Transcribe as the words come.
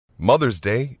Mother's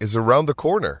Day is around the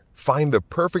corner. Find the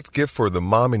perfect gift for the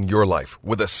mom in your life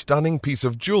with a stunning piece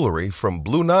of jewelry from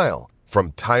Blue Nile.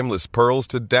 From timeless pearls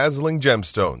to dazzling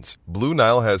gemstones, Blue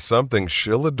Nile has something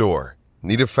she'll adore.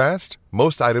 Need it fast?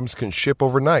 Most items can ship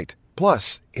overnight.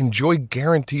 Plus, enjoy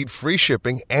guaranteed free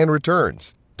shipping and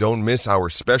returns. Don't miss our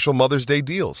special Mother's Day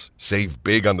deals. Save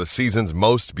big on the season's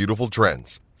most beautiful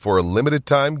trends. For a limited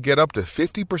time, get up to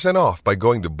 50% off by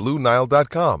going to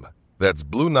BlueNile.com. That's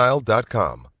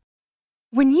BlueNile.com.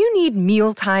 When you need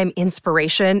mealtime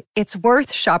inspiration, it's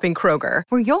worth shopping Kroger,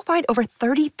 where you'll find over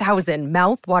 30,000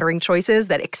 mouth-watering choices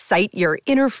that excite your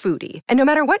inner foodie. And no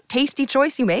matter what tasty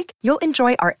choice you make, you'll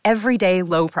enjoy our everyday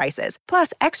low prices,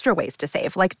 plus extra ways to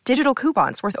save, like digital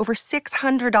coupons worth over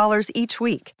 $600 each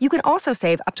week. You can also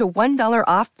save up to $1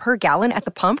 off per gallon at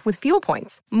the pump with fuel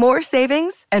points. More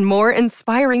savings and more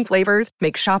inspiring flavors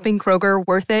make shopping Kroger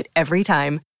worth it every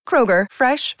time. Kroger,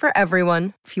 fresh for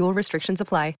everyone. Fuel restrictions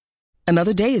apply.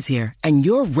 Another day is here, and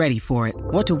you're ready for it.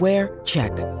 What to wear?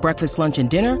 Check. Breakfast, lunch, and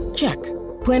dinner? Check.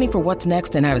 Planning for what's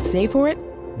next and how to save for it?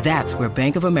 That's where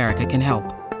Bank of America can help.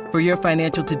 For your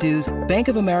financial to-dos, Bank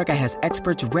of America has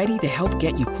experts ready to help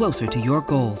get you closer to your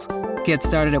goals. Get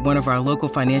started at one of our local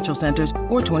financial centers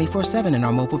or 24/7 in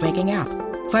our mobile banking app.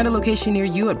 Find a location near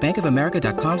you at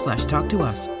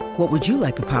bankofamerica.com/talktous. What would you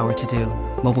like the power to do?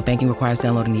 Mobile banking requires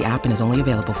downloading the app and is only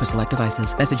available for select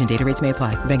devices. Message and data rates may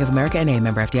apply. Bank of America N.A.,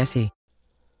 member FDIC.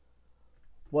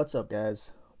 What's up,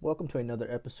 guys? Welcome to another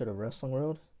episode of Wrestling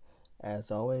World.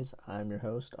 As always, I'm your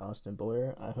host, Austin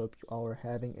Boyer. I hope you all are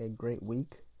having a great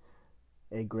week,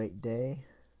 a great day,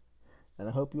 and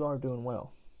I hope you all are doing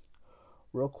well.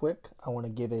 Real quick, I want to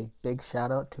give a big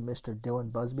shout out to Mr.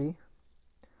 Dylan Busby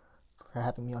for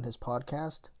having me on his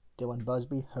podcast. Dylan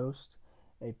Busby hosts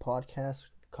a podcast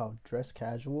called Dress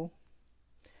Casual,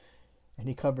 and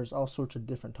he covers all sorts of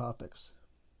different topics.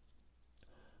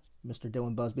 Mr.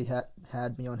 Dylan Busby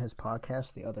had me on his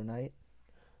podcast the other night,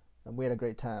 and we had a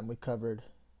great time. We covered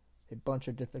a bunch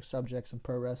of different subjects in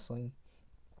pro wrestling.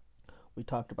 We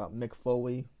talked about Mick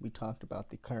Foley. We talked about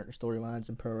the current storylines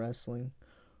in pro wrestling.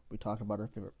 We talked about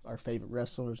our favorite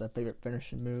wrestlers, our favorite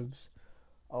finishing moves,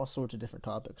 all sorts of different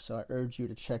topics. So I urge you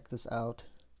to check this out.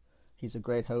 He's a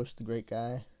great host, a great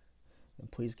guy,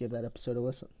 and please give that episode a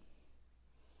listen.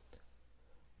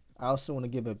 I also want to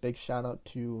give a big shout out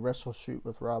to Wrestle Shoot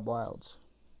with Rob Wilds.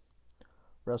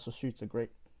 Wrestle Shoot's a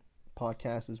great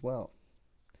podcast as well.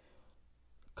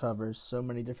 Covers so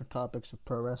many different topics of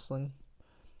pro wrestling,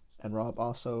 and Rob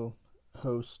also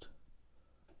hosts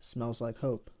Smells Like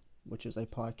Hope, which is a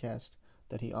podcast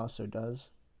that he also does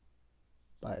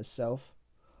by himself.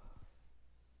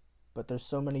 But there's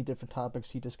so many different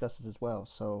topics he discusses as well,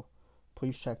 so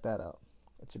please check that out.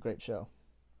 It's a great show.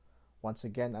 Once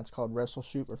again, that's called Wrestle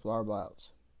Shoot with Rob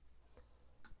Wilds.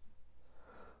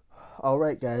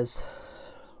 Alright, guys.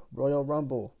 Royal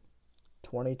Rumble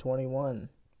 2021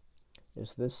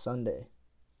 is this Sunday.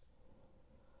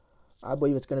 I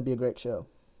believe it's going to be a great show.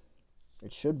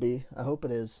 It should be. I hope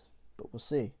it is, but we'll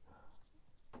see.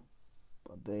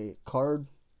 But the card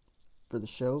for the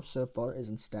show so far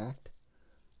isn't stacked,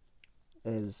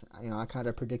 as I kind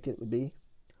of predicted it would be.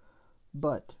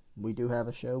 But we do have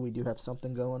a show. We do have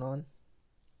something going on.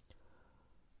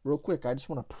 Real quick, I just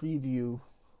want to preview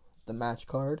the match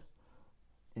card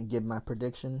and give my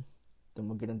prediction. Then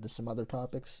we'll get into some other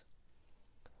topics.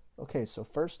 Okay, so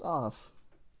first off,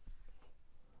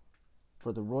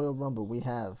 for the Royal Rumble, we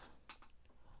have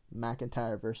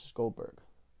McIntyre versus Goldberg.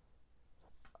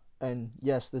 And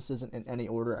yes, this isn't in any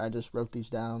order. I just wrote these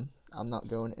down. I'm not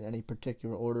going in any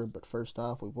particular order, but first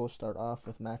off, we will start off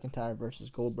with McIntyre versus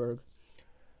Goldberg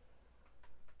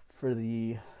for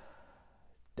the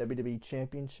WWE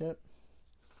Championship.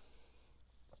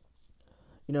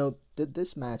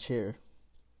 This match here,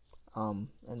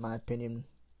 in my opinion,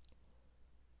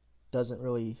 doesn't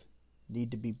really need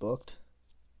to be booked.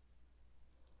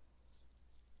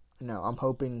 No, I'm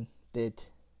hoping that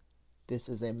this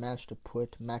is a match to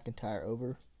put McIntyre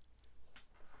over,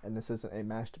 and this isn't a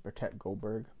match to protect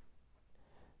Goldberg,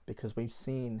 because we've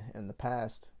seen in the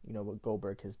past, what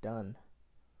Goldberg has done.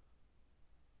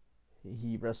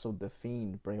 He wrestled The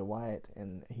Fiend, Bray Wyatt,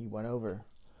 and he went over,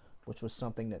 which was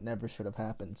something that never should have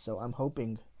happened. So I'm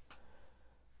hoping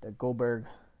that Goldberg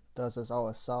does us all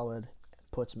a solid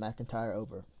and puts McIntyre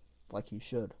over, like he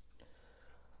should.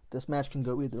 This match can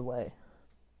go either way.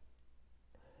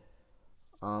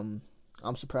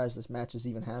 I'm surprised this match is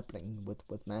even happening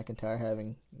with McIntyre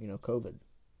having, COVID.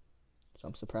 So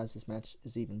I'm surprised this match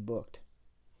is even booked.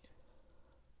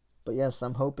 But yes,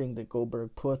 I'm hoping that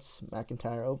Goldberg puts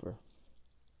McIntyre over,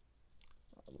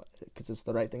 because it's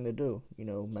the right thing to do.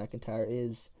 McIntyre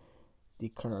is the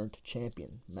current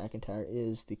champion. McIntyre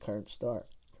is the current star.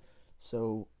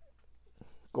 So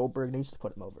Goldberg needs to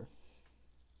put him over.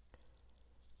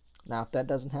 Now, if that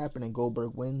doesn't happen and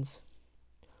Goldberg wins,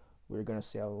 we're going to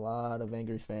see a lot of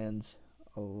angry fans,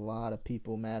 a lot of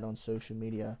people mad on social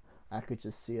media. I could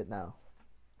just see it now.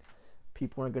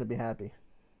 People aren't going to be happy.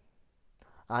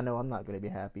 I know I'm not going to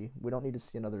be happy. We don't need to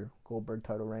see another Goldberg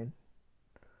title reign.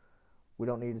 We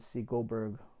don't need to see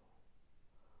Goldberg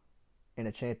in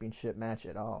a championship match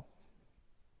at all.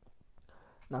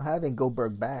 Now, having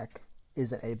Goldberg back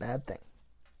isn't a bad thing.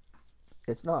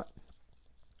 It's not.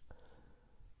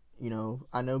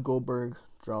 I know Goldberg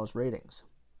draws ratings,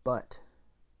 but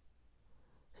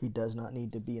he does not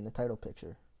need to be in the title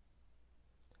picture.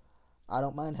 I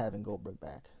don't mind having Goldberg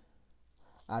back.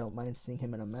 I don't mind seeing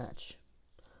him in a match.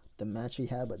 The match he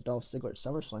had with Dolph Ziggler at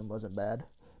SummerSlam wasn't bad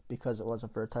because it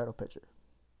wasn't for a title picture.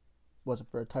 Wasn't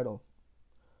for a title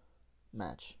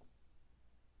match.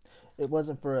 It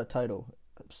wasn't for a title.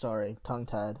 Sorry,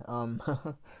 tongue-tied.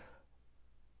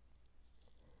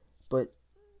 But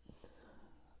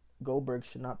Goldberg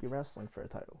should not be wrestling for a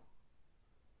title.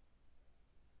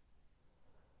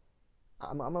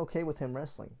 I'm okay with him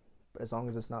wrestling, but as long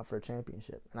as it's not for a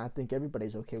championship. And I think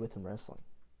everybody's okay with him wrestling.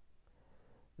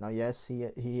 Now, yes, he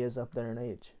is up there in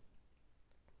age.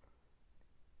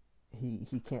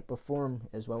 He can't perform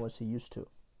as well as he used to.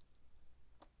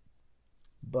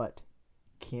 But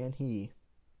can he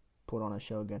put on a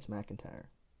show against McIntyre?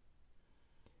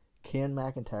 Can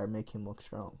McIntyre make him look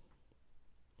strong?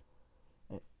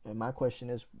 And my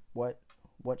question is, what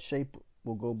shape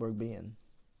will Goldberg be in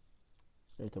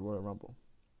at the Royal Rumble?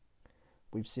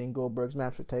 We've seen Goldberg's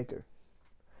match with Taker.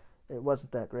 It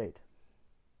wasn't that great.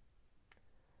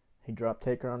 He dropped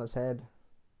Taker on his head,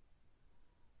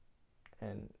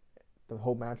 and the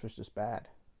whole match was just bad.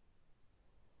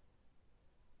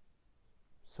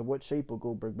 So what shape will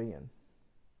Goldberg be in?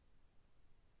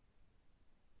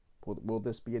 Will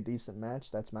this be a decent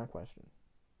match? That's my question.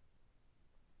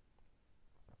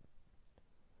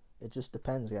 It just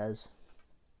depends, guys.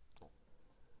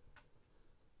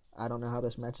 I don't know how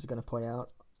this match is going to play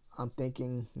out. I'm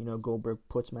thinking, Goldberg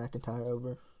puts McIntyre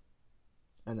over,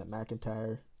 and that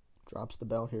McIntyre drops the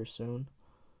belt here soon.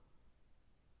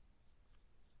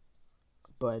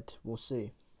 But we'll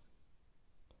see.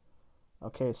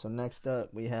 Okay, so next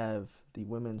up we have the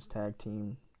Women's Tag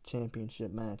Team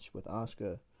Championship match with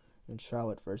Asuka and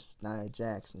Charlotte versus Nia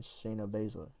Jax and Shayna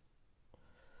Baszler.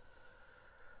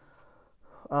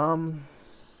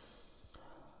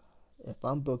 If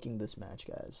I'm booking this match,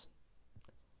 guys,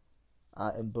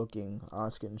 I am booking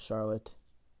Asuka and Charlotte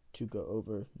to go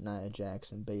over Nia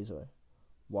Jax and Baszler.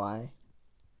 Why?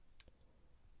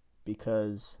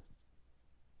 Because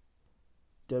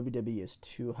WWE is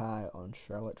too high on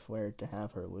Charlotte Flair to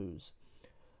have her lose.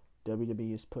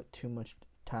 WWE has put too much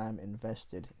time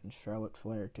invested in Charlotte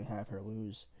Flair to have her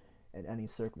lose in any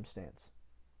circumstance.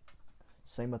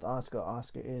 Same with Asuka.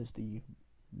 Asuka is the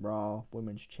Raw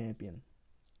Women's Champion.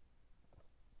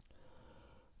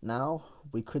 Now,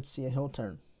 we could see a heel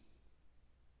turn.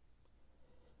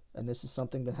 And this is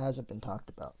something that hasn't been talked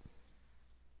about.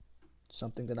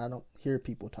 Something that I don't hear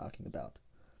people talking about.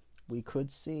 We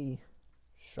could see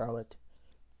Charlotte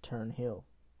turn heel.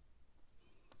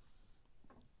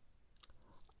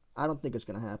 I don't think it's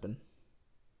going to happen.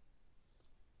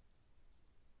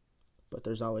 But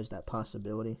there's always that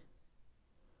possibility.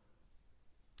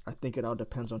 I think it all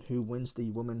depends on who wins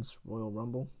the Women's Royal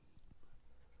Rumble.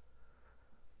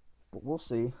 But we'll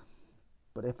see.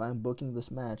 But if I'm booking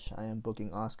this match, I am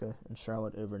booking Asuka and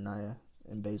Charlotte over Nia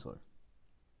and Baszler.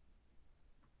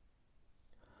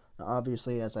 Now,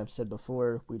 obviously, as I've said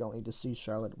before, we don't need to see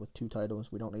Charlotte with 2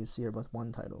 titles. We don't need to see her with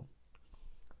 1 title.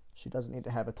 She doesn't need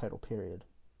to have a title, period.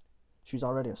 She's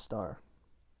already a star.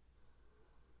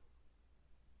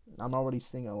 I'm already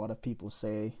seeing a lot of people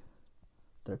say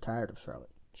they're tired of Charlotte.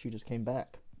 She just came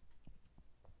back.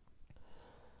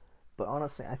 But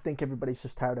honestly, I think everybody's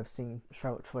just tired of seeing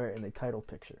Charlotte Flair in the title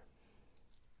picture.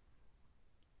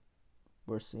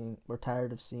 We're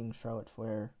tired of seeing Charlotte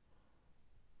Flair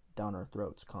down our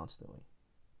throats constantly.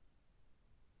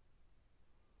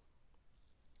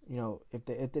 If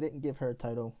they didn't give her a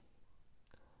title,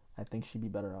 I think she'd be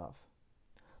better off.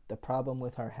 The problem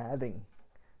with her having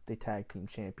the tag team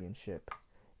championship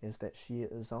is that she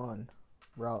is on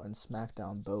Raw and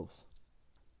SmackDown both.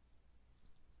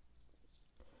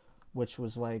 Which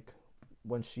was like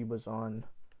when she was on,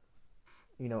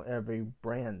 every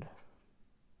brand.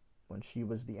 When she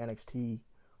was the NXT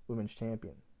Women's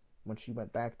Champion. When she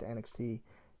went back to NXT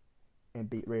and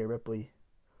beat Rhea Ripley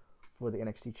for the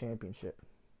NXT Championship.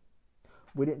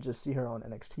 we didn't just see her on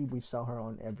NXT, we saw her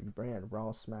on every brand,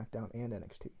 Raw, SmackDown, and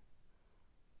NXT.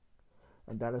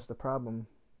 And that is the problem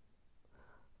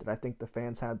that I think the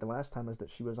fans had the last time, is that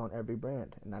she was on every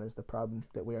brand. And that is the problem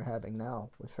that we are having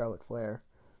now with Charlotte Flair.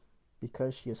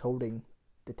 Because she is holding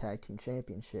the Tag Team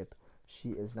Championship, she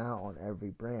is now on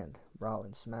every brand, Raw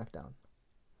and SmackDown.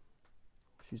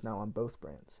 She's now on both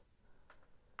brands.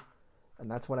 And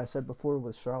that's what I said before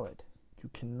with Charlotte. You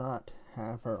cannot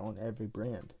have her on every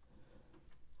brand.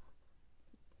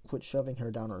 Quit shoving her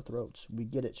down our throats. We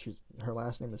get it. Her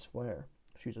last name is Flair.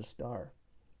 She's a star.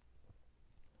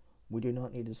 We do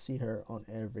not need to see her on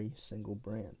every single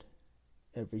brand,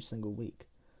 every single week.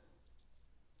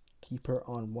 Keep her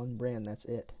on one brand, that's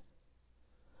it.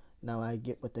 Now I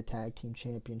get with the Tag Team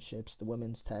Championships, the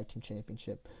Women's Tag Team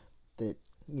Championship, that,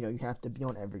 you have to be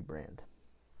on every brand.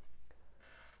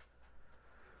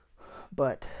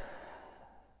 But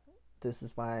this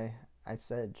is why I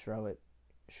said Charlotte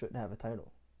shouldn't have a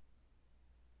title.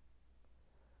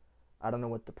 I don't know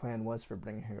what the plan was for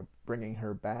bringing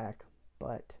her back,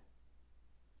 but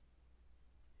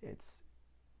it's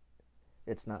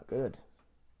not good.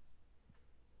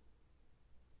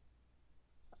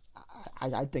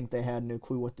 I think they had no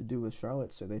clue what to do with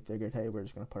Charlotte, so they figured, hey, we're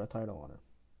just going to put a title on her.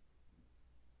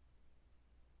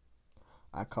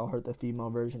 I call her the female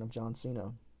version of John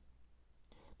Cena,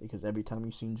 because every time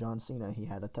you've seen John Cena, he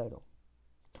had a title.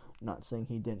 Not saying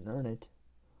he didn't earn it,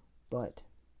 but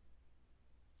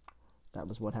that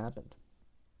was what happened.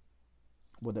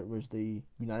 Whether it was the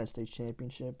United States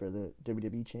Championship or the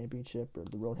WWE Championship or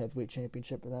the World Heavyweight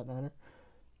Championship for that matter,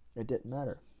 it didn't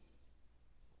matter.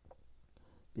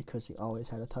 Because he always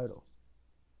had a title.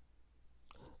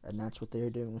 And that's what they're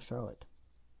doing with Charlotte.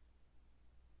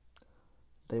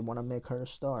 They want to make her a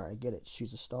star. I get it.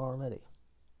 She's a star already.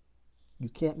 You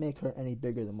can't make her any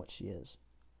bigger than what she is.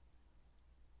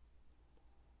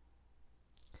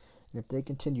 And if they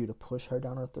continue to push her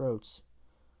down our throats,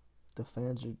 the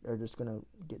fans are just going to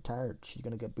get tired. She's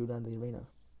going to get booed out of the arena.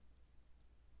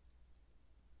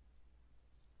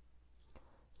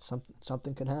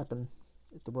 Something could happen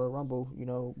at the Royal Rumble.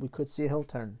 We could see a heel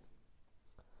turn.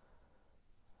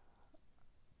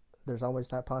 There's always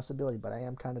that possibility, but I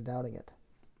am kind of doubting it.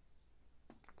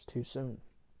 It's too soon.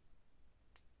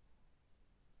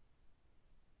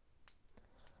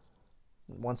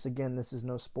 Once again, this is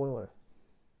no spoiler.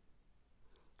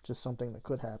 Just something that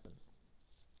could happen.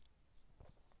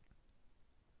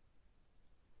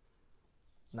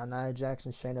 Now, Nia Jax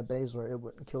and Shayna Baszler, it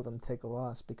wouldn't kill them to take a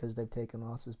loss because they've taken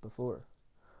losses before.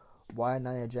 Why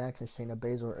Nia Jax and Shayna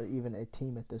Baszler are even a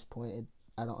team at this point,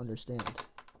 I don't understand.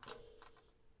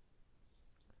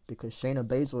 Because Shayna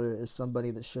Baszler is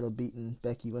somebody that should have beaten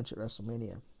Becky Lynch at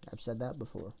WrestleMania. I've said that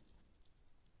before.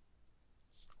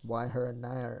 Why her and Nia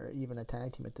are even a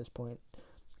tag team at this point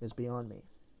is beyond me.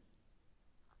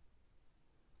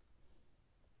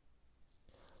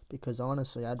 Because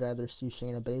honestly, I'd rather see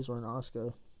Shayna Baszler and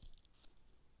Asuka,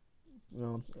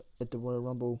 at the Royal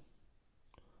Rumble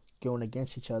going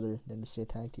against each other than to see a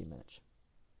tag team match.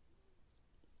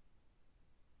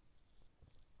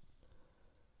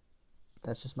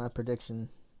 That's just my prediction.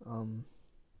 I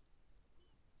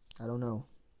don't know.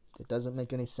 It doesn't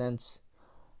make any sense.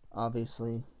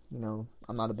 Obviously, I'm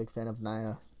not a big fan of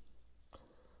Nia.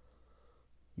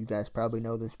 You guys probably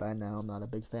know this by now. I'm not a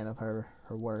big fan of her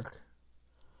work.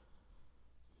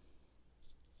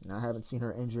 And I haven't seen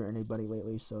her injure anybody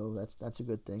lately, so that's a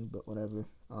good thing, but whatever.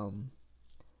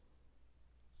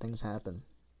 Things happen.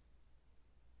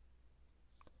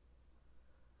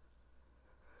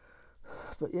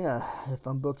 But yeah, if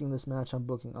I'm booking this match, I'm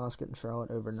booking Asuka and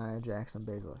Charlotte over Nia Jax and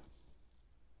Baszler.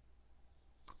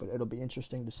 But it'll be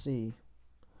interesting to see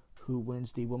who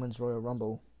wins the Women's Royal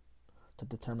Rumble to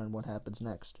determine what happens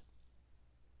next.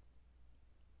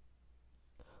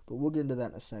 But we'll get into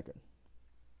that in a second.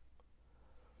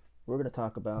 We're going to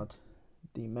talk about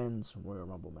the Men's Royal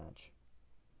Rumble match.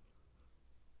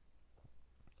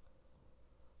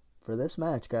 For this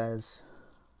match, guys,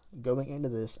 going into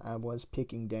this, I was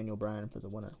picking Daniel Bryan for the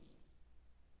winner.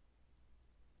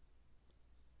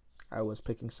 I was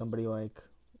picking somebody like,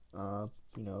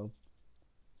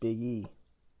 Big E.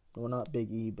 Well, not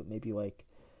Big E, but maybe like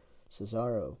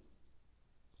Cesaro.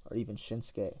 Or even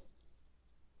Shinsuke.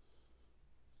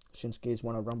 Shinsuke's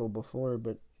won a Rumble before,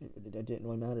 but it didn't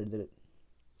really matter, did it?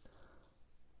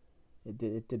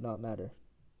 It did not matter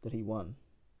that he won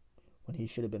when he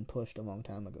should have been pushed a long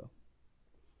time ago.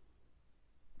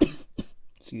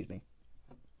 Excuse me.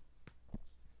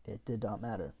 It did not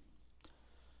matter.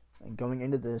 And going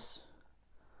into this,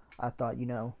 I thought,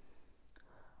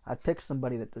 I'd pick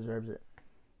somebody that deserves it.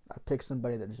 I'd pick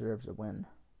somebody that deserves a win.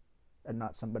 and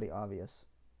not somebody obvious.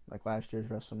 Like last year's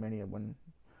WrestleMania when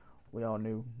we all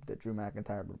knew that Drew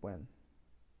McIntyre would win.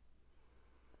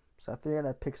 So I figured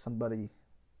I'd pick somebody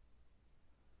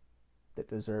that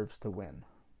deserves to win.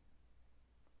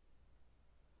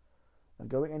 And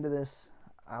going into this,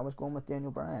 I was going with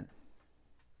Daniel Bryan.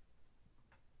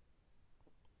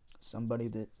 Somebody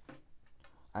that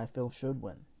I feel should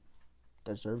win,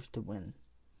 deserves to win.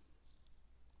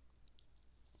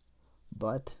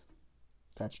 But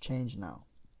that's changed now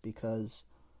because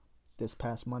this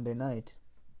past Monday night,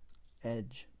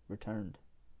 Edge returned.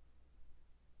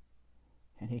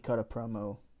 And he cut a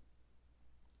promo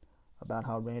about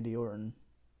how Randy Orton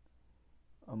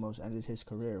almost ended his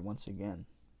career once again.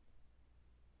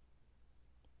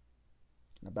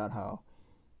 And about how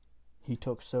he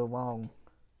took so long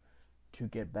to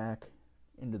get back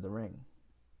into the ring.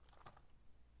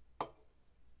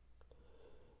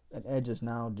 And Edge has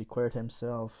now declared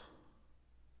himself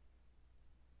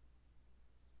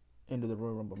into the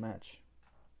Royal Rumble match.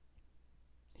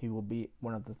 He will be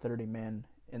one of the 30 men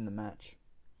in the match.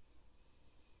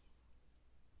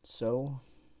 So,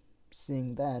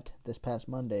 seeing that this past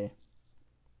Monday,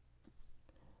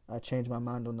 I changed my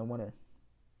mind on the winner.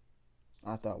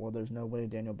 I thought, well, there's no way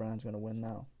Daniel Bryan's going to win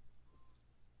now.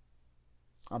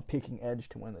 I'm picking Edge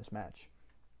to win this match.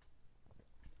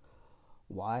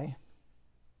 Why?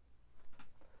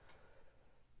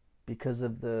 Because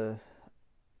of the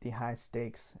high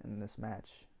stakes in this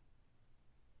match.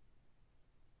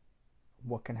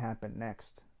 What can happen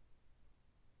next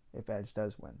if Edge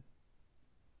does win?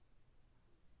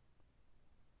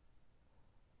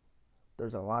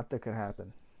 There's a lot that could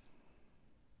happen.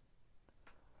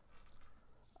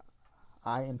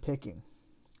 I am picking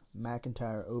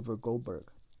McIntyre over Goldberg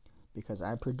because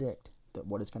I predict that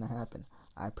what is going to happen.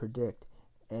 I predict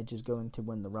Edge is going to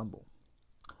win the Rumble.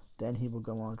 Then he will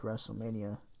go on to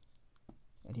WrestleMania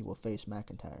and he will face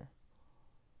McIntyre.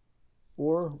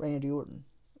 Or Randy Orton.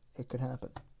 It could happen.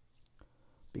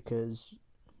 Because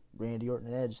Randy Orton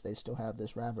and Edge, they still have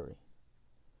this rivalry.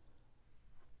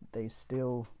 They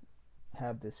still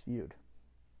have this feud.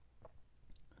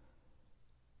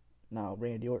 Now,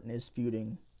 Randy Orton is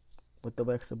feuding with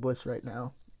Alexa Bliss right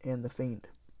now and The Fiend.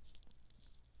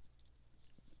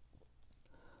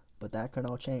 But that could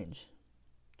all change.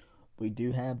 We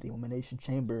do have the Elimination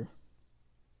Chamber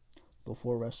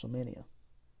before WrestleMania.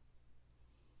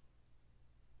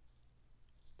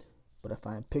 But if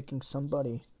I'm picking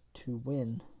somebody to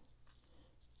win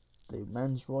the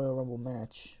Men's Royal Rumble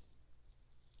match,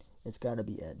 it's got to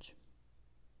be Edge.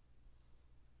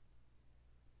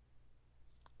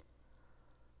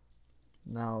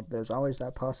 Now, there's always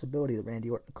that possibility that Randy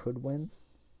Orton could win,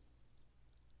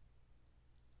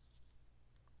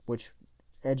 which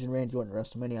Edge and Randy Orton at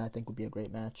WrestleMania I think would be a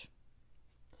great match.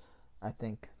 I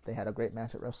think they had a great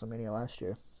match at WrestleMania last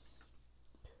year.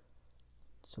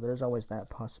 So there's always that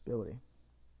possibility.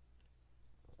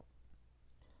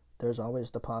 There's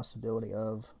always the possibility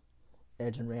of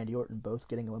Edge and Randy Orton both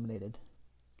getting eliminated.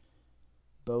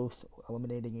 Both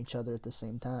eliminating each other at the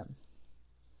same time.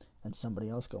 And somebody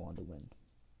else go on to win.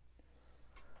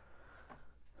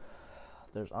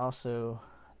 There's also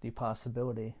the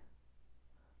possibility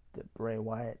that Bray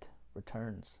Wyatt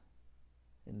returns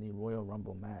in the Royal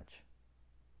Rumble match.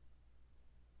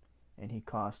 And he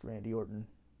cost Randy Orton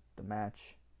the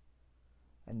match,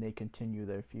 and they continue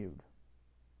their feud.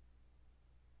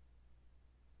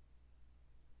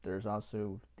 There's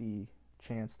also the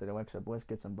chance that Alexa Bliss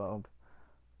gets involved,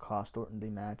 cost Orton the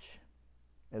match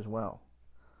as well.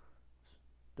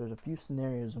 There's a few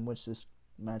scenarios in which this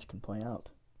match can play out.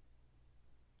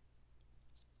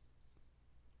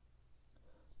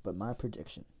 But my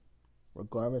prediction,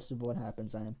 regardless of what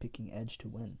happens, I am picking Edge to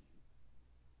win.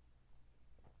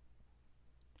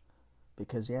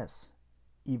 Because yes,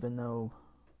 even though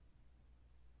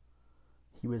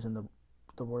he was in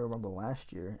the Royal Rumble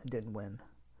last year and didn't win,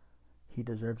 he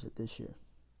deserves it this year.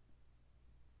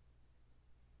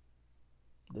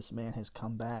 This man has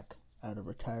come back out of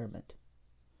retirement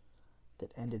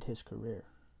that ended his career.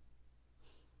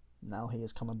 Now he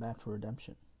is coming back for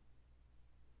redemption.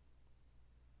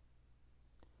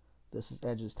 This is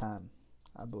Edge's time,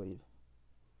 I believe.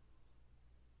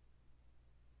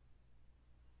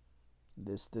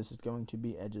 This is going to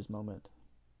be Edge's moment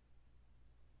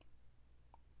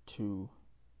to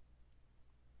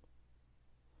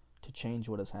change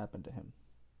what has happened to him.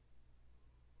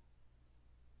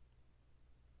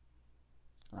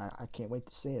 I can't wait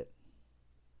to see it.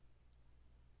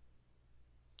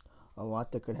 A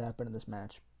lot that could happen in this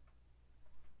match,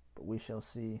 but we shall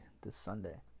see this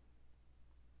Sunday.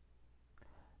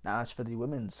 Now as for the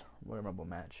Women's Royal Rumble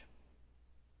match,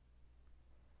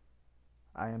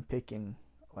 I am picking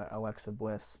Alexa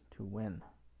Bliss to win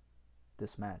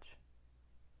this match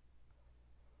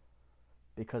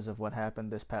because of what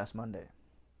happened this past Monday.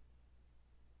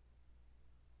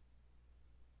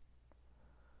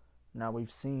 Now,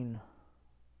 we've seen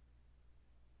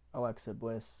Alexa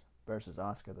Bliss versus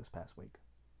Asuka this past week.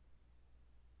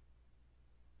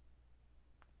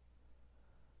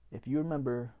 If you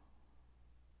remember,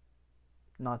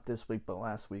 not this week but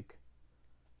last week,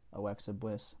 Alexa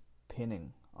Bliss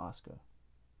pinning Asuka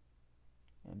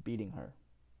and beating her.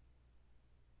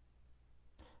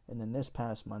 And then this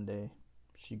past Monday,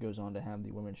 she goes on to have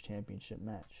the Women's Championship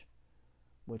match,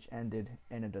 which ended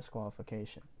in a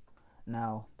disqualification.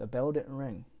 Now, the bell didn't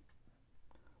ring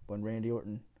when Randy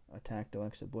Orton attacked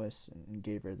Alexa Bliss and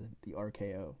gave her the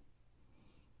RKO.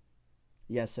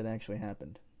 Yes, it actually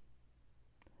happened.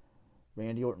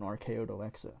 Randy Orton RKO'd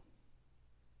Alexa,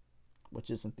 which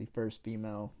isn't the first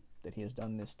female that he has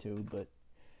done this to, but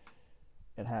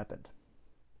it happened.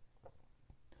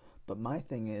 But my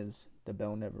thing is, the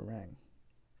bell never rang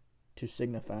to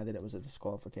signify that it was a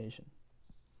disqualification.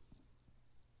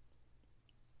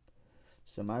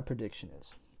 So my prediction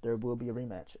is there will be a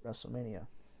rematch at WrestleMania.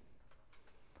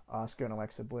 Asuka and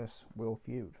Alexa Bliss will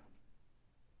feud.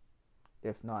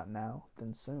 If not now,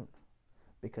 then soon,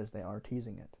 because they are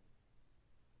teasing it.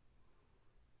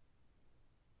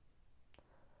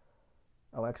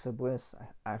 Alexa Bliss,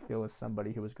 I feel, is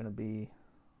somebody who is going to be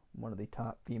one of the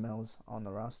top females on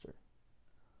the roster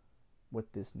with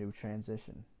this new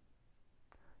transition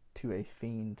to a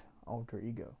Fiend alter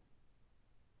ego.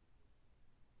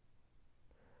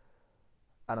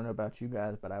 I don't know about you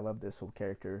guys, but I love this whole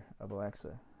character of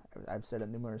Alexa. I've said it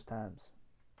numerous times.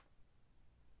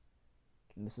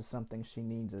 And this is something she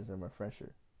needs as a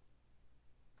refresher.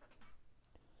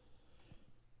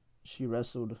 She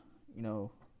wrestled,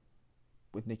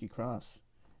 with Nikki Cross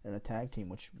in a tag team,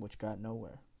 which got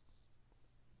nowhere.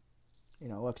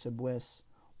 Alexa Bliss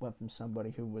went from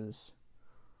somebody who was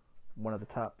one of the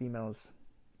top females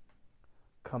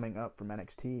coming up from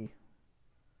NXT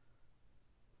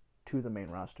to the main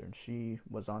roster, and she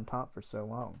was on top for so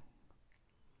long.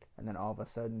 And then all of a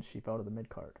sudden, she fell to the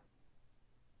mid-card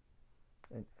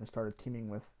and started teaming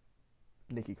with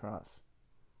Nikki Cross,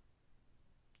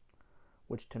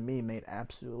 which to me made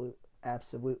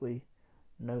absolutely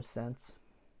no sense,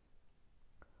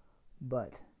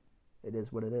 but it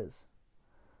is what it is.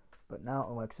 But now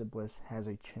Alexa Bliss has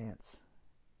a chance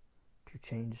to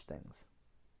change things.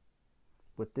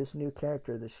 With this new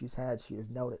character that she's had, she has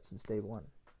nailed it since day one.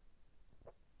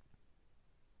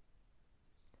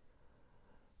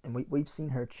 And we've seen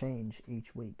her change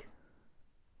each week.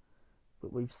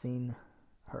 But we've seen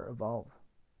her evolve.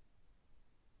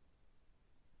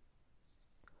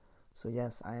 So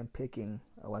yes, I am picking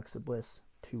Alexa Bliss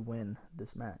to win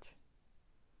this match.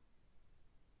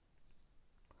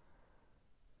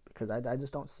 Because I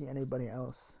just don't see anybody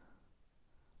else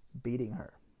beating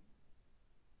her.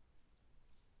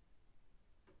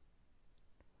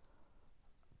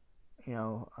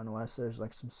 Unless there's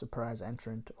like some surprise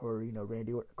entrant, or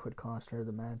Randy Orton could cost her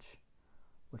the match,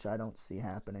 which I don't see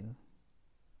happening.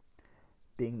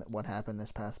 Being that what happened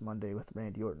this past Monday with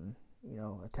Randy Orton,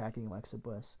 attacking Alexa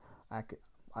Bliss, I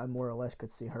more or less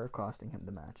could see her costing him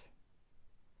the match.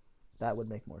 That would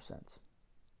make more sense.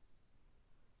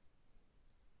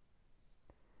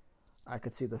 I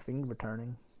could see the Fiend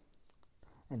returning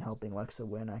and helping Alexa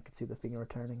win. I could see the Fiend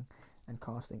returning and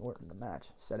costing Orton the match,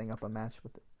 setting up a match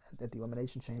at the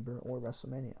Elimination Chamber or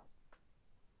WrestleMania.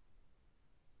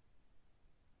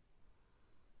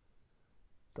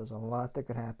 There's a lot that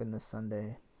could happen this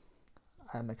Sunday.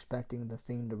 I'm expecting the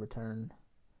Fiend to return.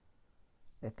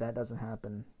 If that doesn't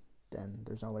happen, then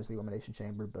there's always the Elimination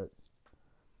Chamber, but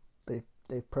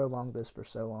they've prolonged this for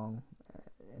so long,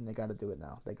 and they got to do it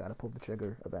now. They got to pull the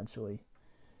trigger eventually.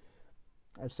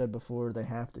 I've said before, they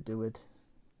have to do it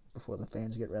before the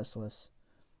fans get restless,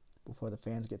 before the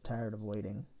fans get tired of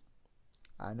waiting.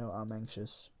 I know I'm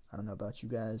anxious. I don't know about you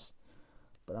guys,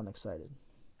 but I'm excited.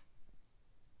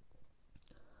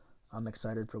 I'm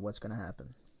excited for what's going to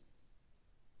happen.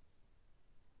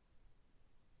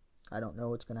 I don't know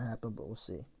what's going to happen, but we'll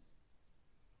see.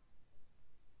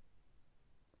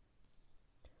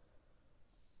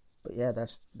 But yeah,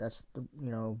 that's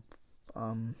the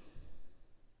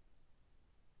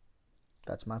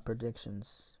that's my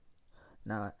predictions.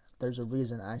 Now, there's a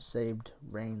reason I saved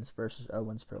Reigns versus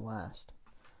Owens for last,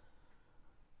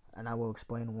 and I will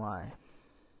explain why.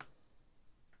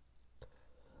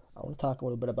 I want to talk a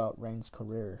little bit about Reigns'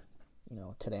 career,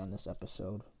 today on this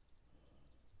episode,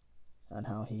 and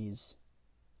how he's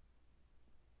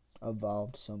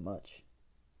evolved so much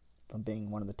from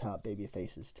being one of the top baby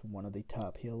faces to one of the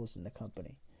top heels in the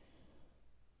company.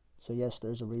 So yes,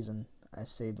 there's a reason I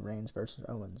saved Reigns versus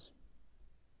Owens,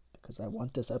 because I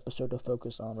want this episode to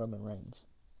focus on Roman Reigns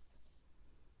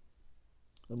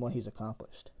and what he's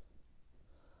accomplished.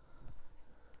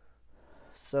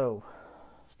 So,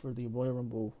 for the Royal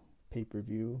Rumble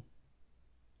pay-per-view,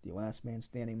 the last man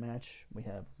standing match, we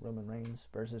have Roman Reigns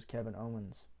versus Kevin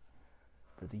Owens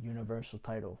for the Universal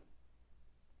title.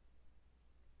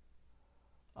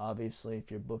 Obviously, if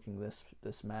you're booking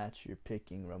this match, you're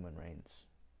picking Roman Reigns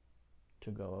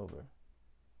to go over.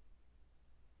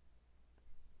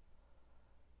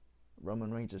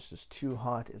 Roman Reigns is just too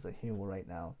hot as a heel right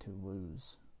now to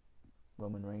lose.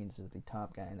 Roman Reigns is the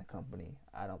top guy in the company.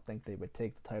 I don't think they would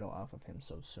take the title off of him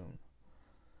so soon,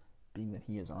 being that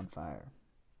he is on fire.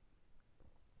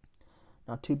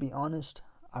 Now, to be honest,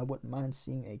 I wouldn't mind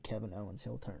seeing a Kevin Owens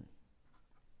heel turn.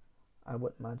 I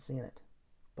wouldn't mind seeing it,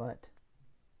 but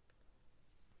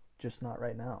just not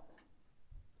right now.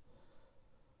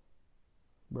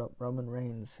 Roman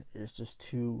Reigns is just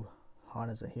too hot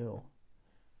as a heel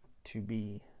to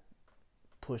be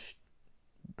pushed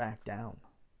back down.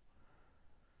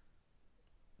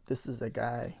 This is a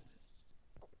guy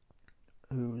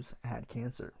who's had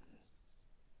cancer,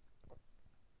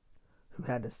 who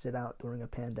had to sit out during a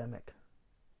pandemic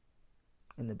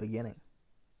in the beginning.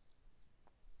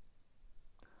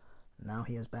 Now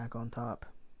he is back on top.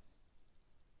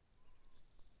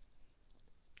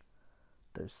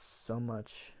 There's so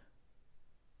much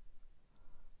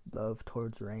love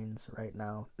towards Reigns right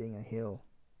now being a heel,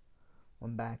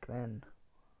 when back then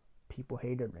people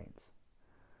hated Reigns.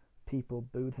 People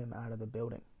booed him out of the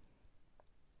building.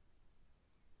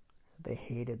 They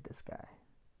hated this guy.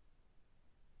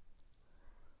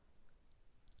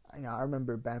 I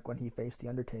remember back when he faced The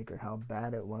Undertaker, how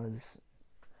bad it was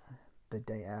the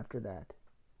day after that,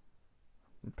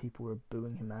 when people were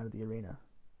booing him out of the arena.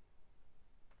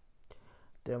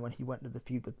 Then when he went into the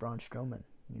feud with Braun Strowman,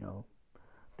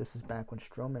 this is back when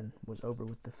Strowman was over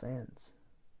with the fans.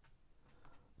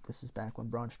 This is back when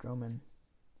Braun Strowman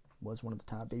was one of the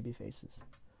top baby faces,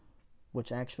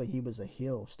 which actually he was a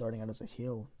heel, starting out as a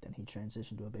heel, then he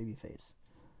transitioned to a baby face.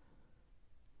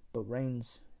 But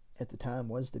Reigns at the time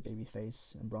was the baby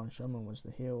face and Braun Strowman was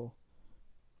the heel.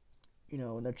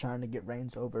 And they're trying to get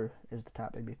Reigns over as the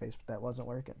top baby face, but that wasn't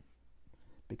working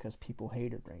because people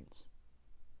hated Reigns.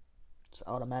 So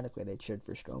automatically they cheered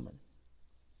for Strowman.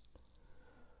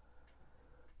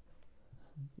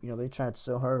 They tried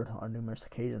so hard on numerous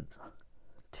occasions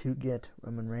to get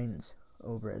Roman Reigns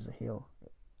over as a heel,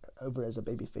 over as a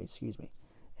babyface, excuse me.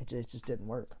 It just didn't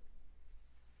work.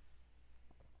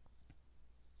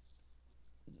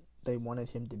 They wanted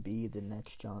him to be the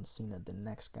next John Cena, the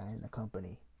next guy in the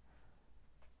company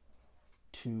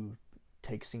to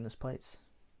take Cena's place,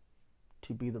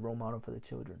 to be the role model for the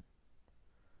children,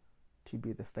 to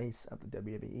be the face of the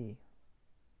WWE.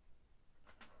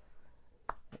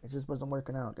 It just wasn't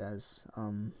working out, guys.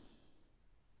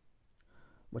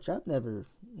 Which I've never,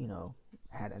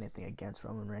 had anything against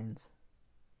Roman Reigns.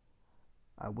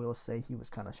 I will say he was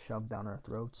kind of shoved down our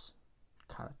throats,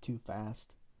 kind of too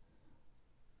fast.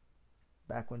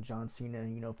 Back when John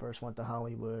Cena, first went to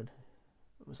Hollywood,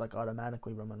 it was like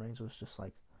automatically Roman Reigns was just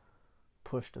like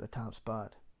pushed to the top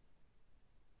spot.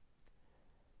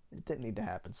 It didn't need to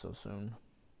happen so soon.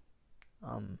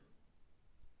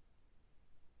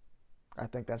 I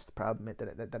think that's the problem,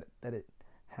 that it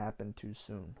happened too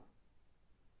soon.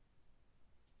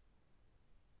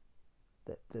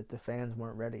 That the fans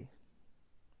weren't ready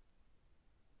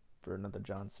for another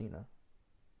John Cena.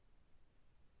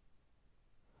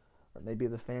 Or maybe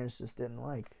the fans just didn't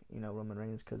like, Roman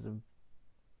Reigns because of,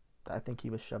 I think he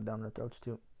was shoved down their throats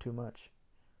too much.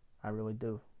 I really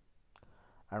do.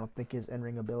 I don't think his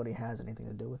in-ring ability has anything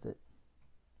to do with it,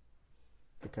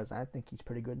 because I think he's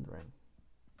pretty good in the ring.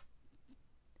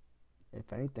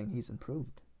 If anything, he's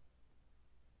improved.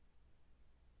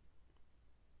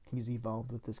 He's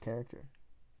evolved with this character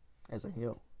as a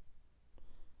heel.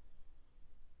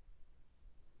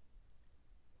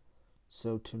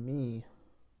 So to me,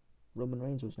 Roman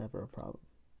Reigns was never a problem.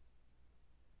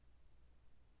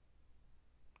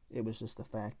 It was just the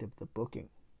fact of the booking,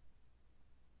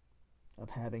 of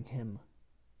having him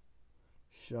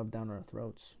shoved down our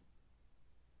throats,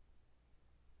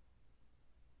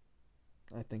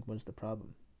 I think was the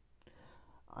problem.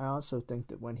 I also think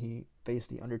that when he faced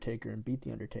The Undertaker and beat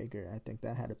The Undertaker, I think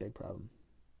that had a big problem.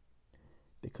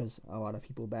 Because a lot of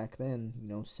people back then,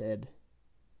 said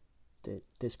that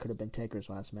this could have been Taker's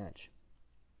last match.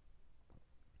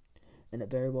 And it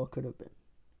very well could have been.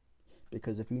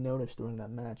 Because if you notice during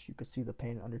that match, you could see the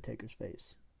pain in Undertaker's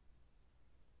face.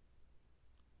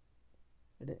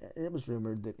 It was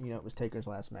rumored that, it was Taker's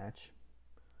last match.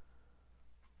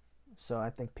 So I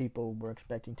think people were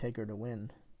expecting Taker to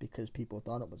win because people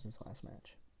thought it was his last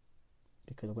match.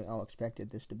 Because we all expected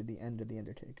this to be the end of The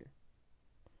Undertaker.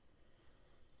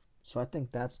 So I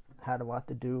think that's had a lot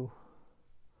to do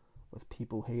with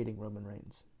people hating Roman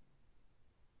Reigns.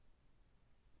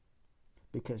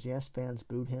 Because yes, fans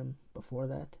booed him before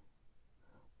that,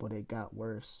 but it got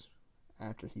worse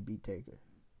after he beat Taker,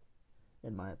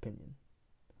 in my opinion.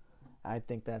 I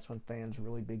think that's when fans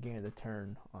really began to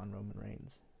turn on Roman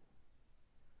Reigns.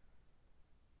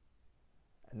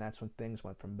 And that's when things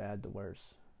went from bad to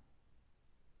worse.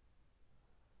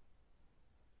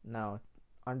 Now,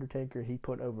 Undertaker, he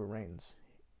put over Reigns.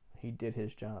 He did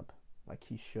his job like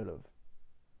he should have.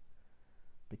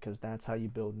 Because that's how you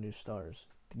build new stars.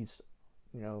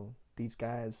 These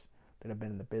guys that have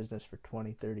been in the business for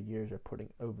 20, 30 years are putting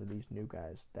over these new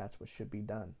guys. That's what should be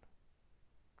done.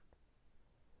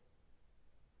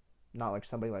 Not like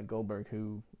somebody like Goldberg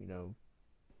who,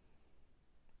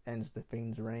 ends the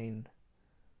Fiend's reign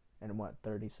in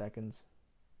 30 seconds?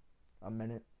 A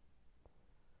minute?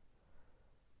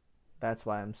 That's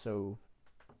why I'm so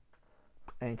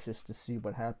anxious to see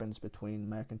what happens between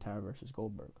McIntyre versus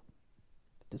Goldberg.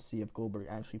 To see if Goldberg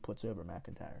actually puts over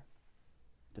McIntyre.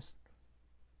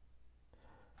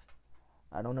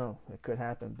 I don't know. It could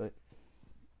happen, but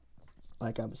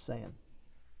like I was saying,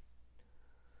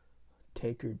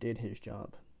 Taker did his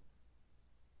job.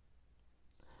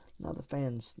 Now the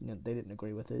fans, they didn't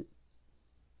agree with it.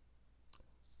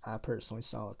 I personally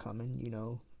saw it coming.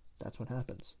 That's what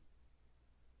happens.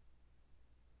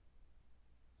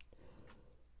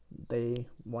 They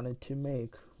wanted to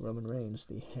make Roman Reigns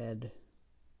the head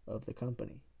of the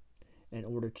company. In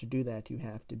order to do that, you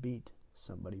have to beat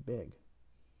somebody big,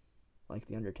 like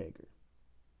The Undertaker.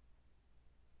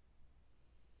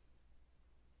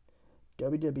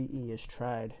 WWE has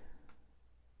tried,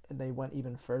 and they went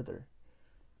even further,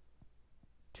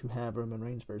 to have Roman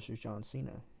Reigns versus John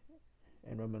Cena,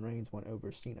 and Roman Reigns went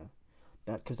over Cena.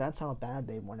 Because that's how bad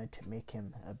they wanted to make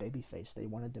him a babyface. They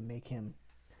wanted to make him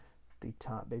the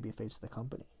top babyface of the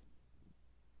company.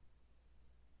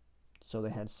 So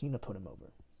they had Cena put him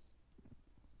over.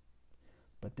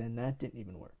 But then that didn't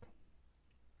even work.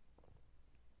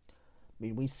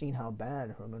 We've seen how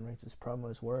bad Roman Reigns'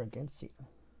 promos were against Cena.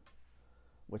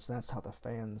 Which that's how the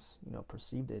fans,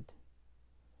 perceived it.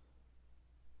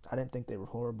 I didn't think they were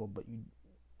horrible, but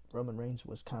Roman Reigns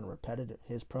was kind of repetitive.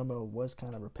 His promo was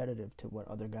kind of repetitive to what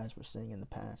other guys were saying in the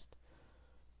past.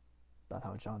 About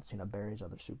how John Cena buries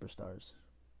other superstars.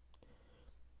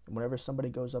 And whenever somebody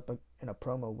goes up in a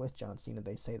promo with John Cena,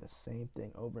 they say the same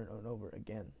thing over and over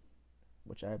again.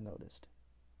 Which I have noticed.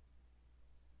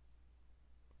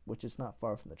 Which is not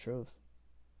far from the truth.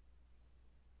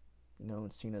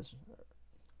 In Cena's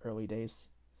early days,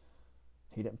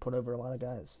 he didn't put over a lot of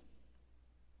guys.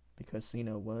 Because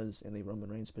Cena was in the Roman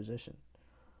Reigns position.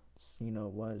 Cena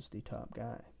was the top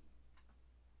guy.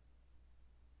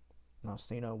 Now,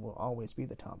 Cena will always be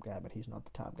the top guy, but he's not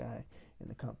the top guy in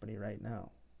the company right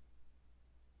now.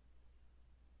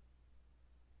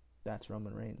 That's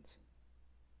Roman Reigns.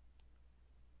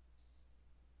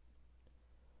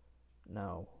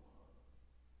 Now,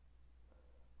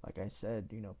 like I said,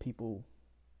 people,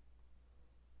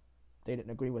 they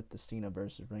didn't agree with the Cena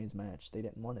versus Reigns match. They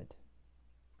didn't want it.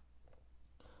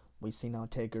 We've seen how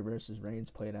Taker versus Reigns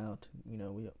played out.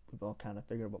 We've all kind of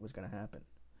figured what was going to happen.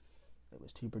 It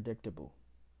was too predictable.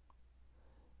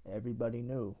 Everybody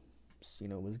knew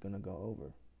Cena was going to go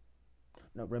over.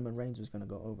 No, Roman Reigns was going to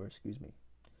go over,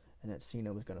 and that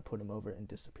Cena was going to put him over and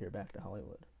disappear back to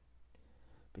Hollywood.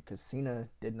 Because Cena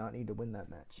did not need to win that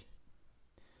match.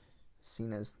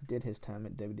 Cena did his time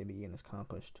at WWE and has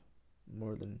accomplished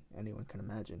more than anyone can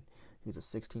imagine. He's a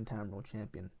 16-time world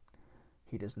champion.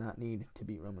 He does not need to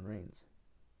beat Roman Reigns.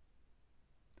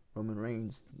 Roman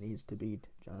Reigns needs to beat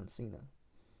John Cena.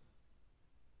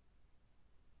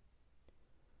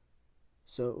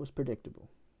 So it was predictable.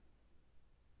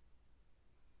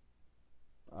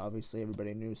 Obviously,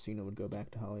 everybody knew Cena would go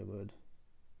back to Hollywood.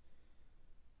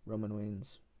 Roman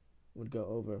Reigns would go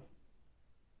over.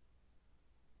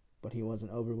 But he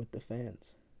wasn't over with the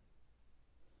fans.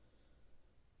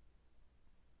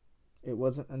 It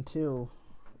wasn't until,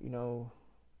 that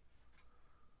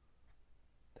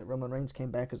Roman Reigns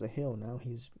came back as a heel. Now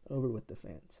he's over with the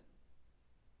fans.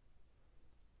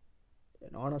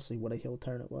 And honestly, what a heel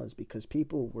turn it was, because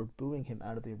people were booing him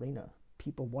out of the arena.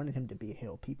 People wanted him to be a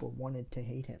heel. People wanted to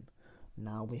hate him.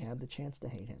 Now we have the chance to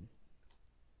hate him.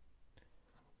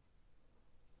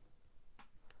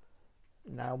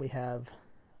 Now we have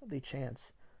the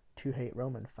chance to hate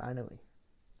Roman, finally.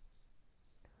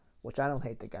 which I don't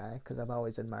hate the guy because I've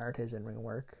always admired his in-ring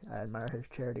work. I admire his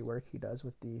charity work he does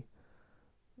with the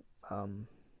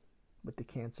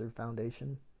Cancer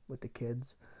Foundation, with the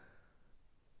kids.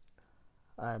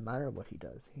 I admire what he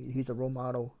does. He's a role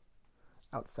model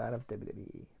outside of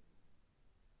WWE.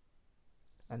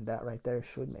 And that right there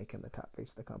should make him the top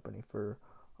face of the company for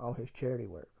all his charity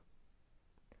work.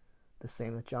 The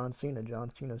same with John Cena. John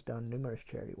Cena's done numerous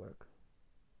charity work,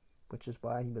 which is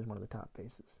why he was one of the top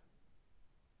faces.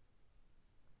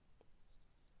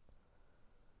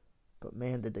 But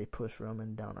man, did they push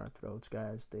Roman down our throats,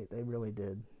 guys. They really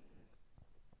did.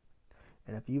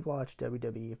 And if you've watched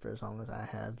WWE for as long as I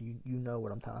have, you know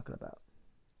what I'm talking about.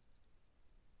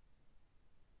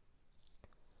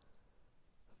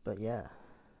 But yeah,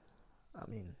 I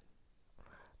mean,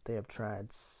 they have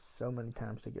tried so many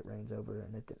times to get Reigns over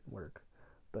and it didn't work.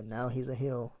 But now he's a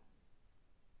heel.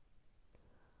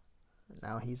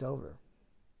 Now he's over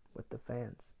with the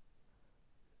fans.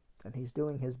 And he's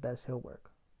doing his best heel work.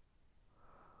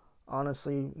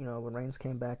 Honestly, when Reigns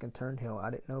came back and turned heel, I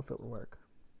didn't know if it would work.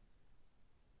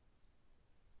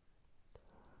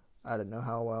 I didn't know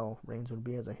how well Reigns would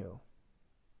be as a heel.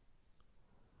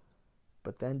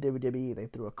 But then WWE, they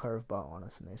threw a curveball on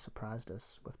us and they surprised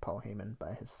us with Paul Heyman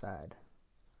by his side.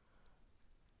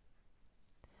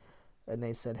 And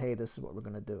they said, hey, this is what we're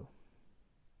going to do.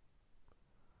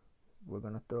 We're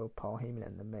going to throw Paul Heyman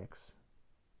in the mix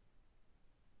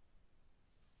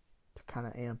to kind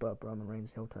of amp up Roman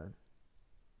Reigns' heel turn.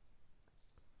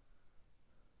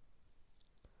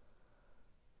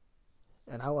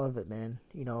 And I love it, man.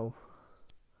 I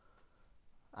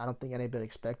don't think anybody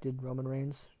expected Roman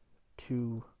Reigns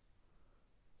to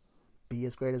be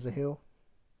as great as a heel.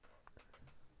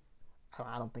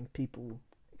 I don't think people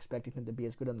expected him to be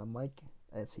as good on the mic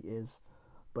as he is.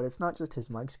 But it's not just his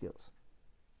mic skills.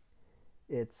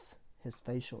 It's his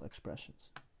facial expressions.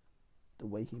 The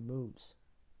way he moves.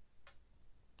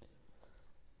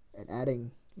 And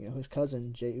adding, his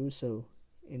cousin, Jey Uso,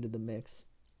 into the mix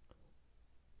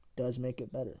does make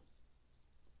it better.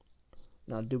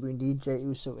 Now, do we need Jey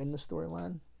Uso in the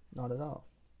storyline? Not at all.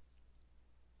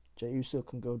 Jey Uso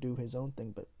can go do his own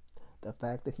thing, but the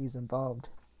fact that he's involved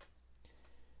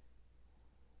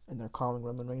and they're calling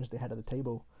Roman Reigns the head of the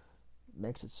table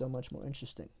makes it so much more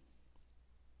interesting.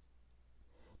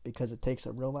 Because it takes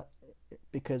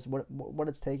because what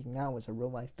it's taking now is a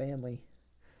real life family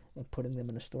and putting them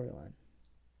in a storyline.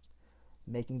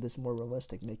 Making this more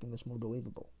realistic, making this more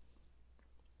believable.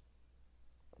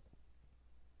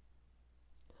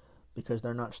 Because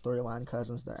they're not storyline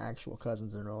cousins, they're actual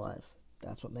cousins in real life.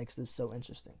 That's what makes this so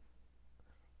interesting.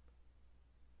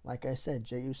 Like I said,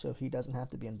 Jey Uso, he doesn't have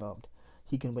to be involved.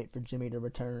 He can wait for Jimmy to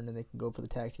return and they can go for the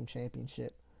tag team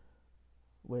championship,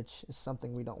 which is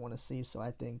something we don't want to see. So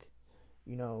I think,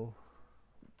 it's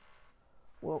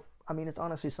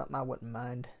honestly something I wouldn't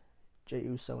mind. Jey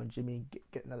Uso and Jimmy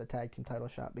get another tag team title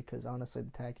shot, because honestly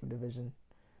the tag team division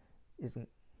isn't,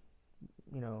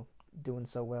 doing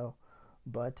so well.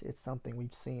 But it's something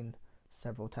we've seen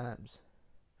several times.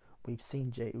 We've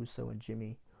seen Jey Uso and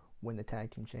Jimmy win the tag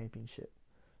team championship.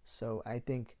 So I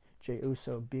think Jey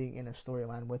Uso being in a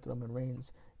storyline with Roman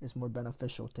Reigns is more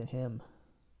beneficial to him,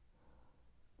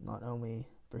 not only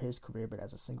for his career but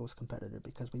as a singles competitor,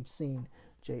 because we've seen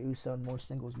Jey Uso in more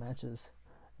singles matches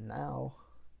now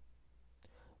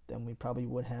than we probably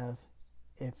would have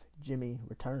if Jimmy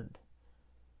returned.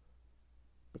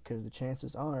 Because the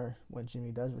chances are, when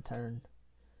Jimmy does return,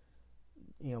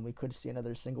 we could see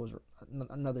another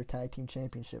tag team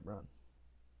championship run.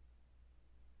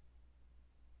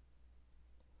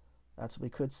 That's what we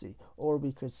could see. Or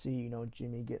we could see,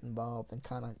 Jimmy get involved and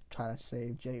kind of try to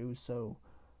save Jey Uso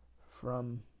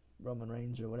from Roman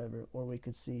Reigns or whatever. Or we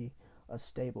could see a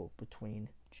stable between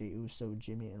Jey Uso,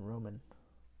 Jimmy, and Roman.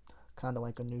 Kind of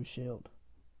like a new Shield.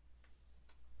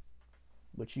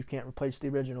 Which you can't replace the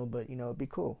original, but, it'd be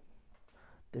cool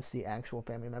to see actual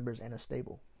family members in a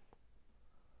stable.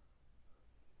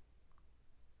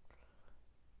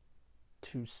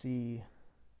 To see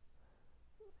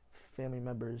family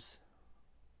members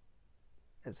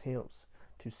as heels.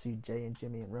 To see Jey and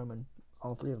Jimmy and Roman,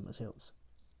 all three of them as heels.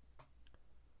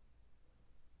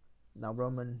 Now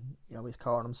Roman, he's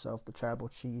calling himself the tribal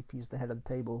chief. He's the head of the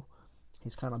table.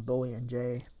 He's kind of bullying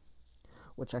Jey,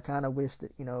 which I kind of wish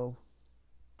that,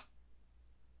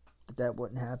 that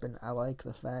wouldn't happen. I like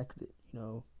the fact that,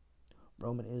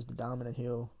 Roman is the dominant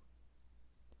heel.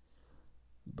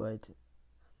 But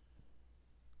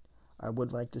I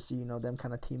would like to see, them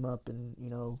kind of team up and,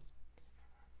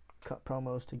 cut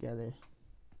promos together.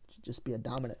 Just be a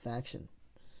dominant faction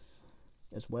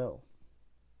as well.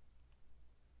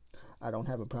 I don't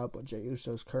have a problem with Jey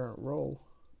Uso's current role,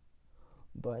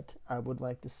 but I would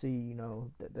like to see,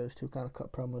 that those two kind of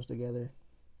cut promos together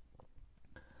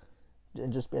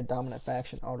and just be a dominant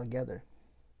faction altogether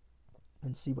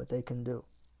and see what they can do.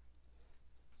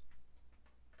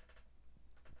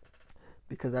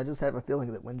 Because I just have a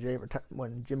feeling that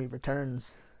when Jimmy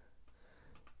returns,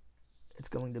 it's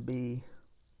going to be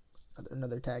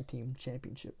another tag team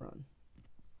championship run,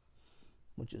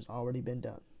 which has already been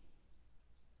done.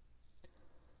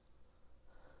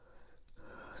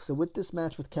 So with this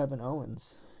match with Kevin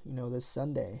Owens, this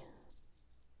Sunday,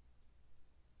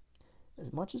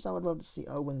 as much as I would love to see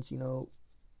Owens,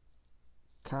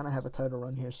 kind of have a title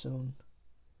run here soon,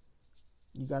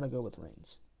 you got to go with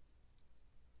Reigns.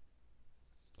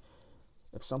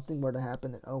 If something were to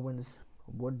happen that Owens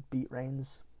would beat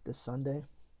Reigns this Sunday,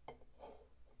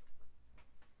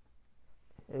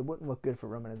 it wouldn't look good for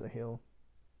Roman as a heel.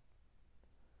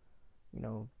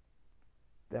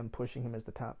 Them pushing him as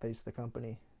the top face of the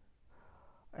company.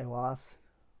 A loss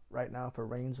right now for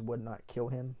Reigns would not kill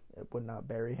him. It would not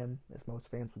bury him, as most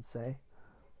fans would say.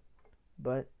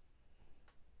 But,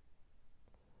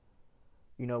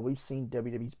 we've seen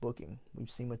WWE's booking.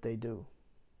 We've seen what they do.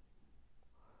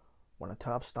 When a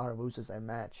top star loses a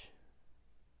match,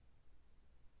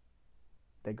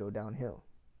 they go downhill,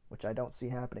 which I don't see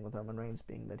happening with Roman Reigns,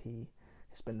 being that he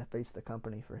has been the face of the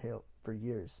company for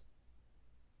years.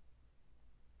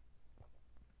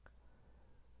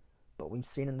 But we've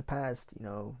seen in the past,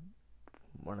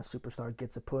 when a superstar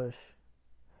gets a push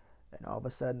and all of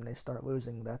a sudden they start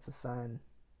losing, that's a sign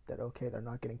that, okay, they're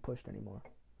not getting pushed anymore.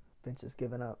 Vince has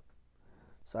given up.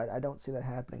 So I don't see that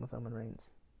happening with Roman Reigns.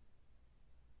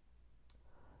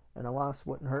 And a loss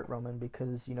wouldn't hurt Roman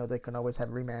because, they can always have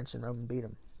a rematch and Roman beat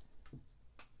him.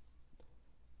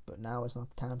 But now is not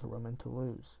the time for Roman to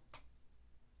lose.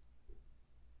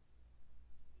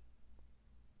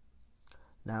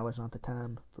 Now is not the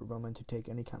time for Roman to take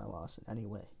any kind of loss in any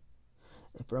way.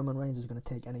 If Roman Reigns is going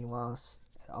to take any loss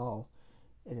at all,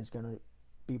 it is going to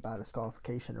be by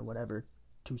disqualification or whatever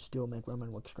to still make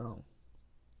Roman look strong.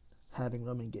 Having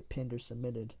Roman get pinned or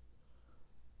submitted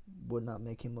would not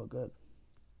make him look good.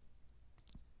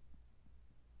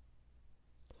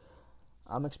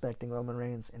 I'm expecting Roman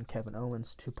Reigns and Kevin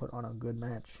Owens to put on a good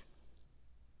match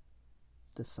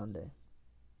this Sunday.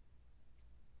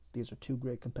 These are two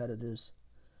great competitors.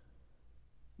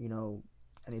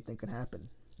 Anything can happen.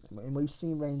 And we've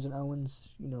seen Reigns and Owens,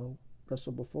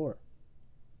 wrestle before.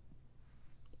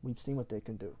 We've seen what they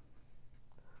can do.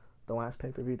 The last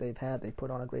pay-per-view they've had, they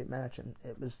put on a great match, and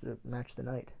it was the match of the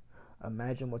night.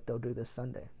 Imagine what they'll do this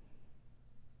Sunday.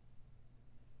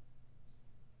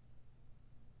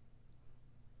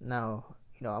 Now,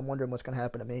 I'm wondering what's going to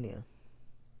happen at Mania.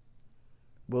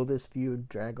 Will this feud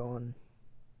drag on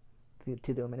to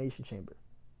the Elimination Chamber?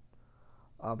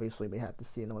 Obviously, we have to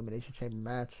see an Elimination Chamber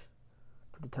match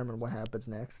to determine what happens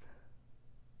next.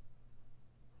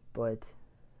 But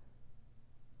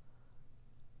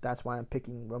that's why I'm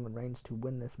picking Roman Reigns to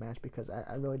win this match, because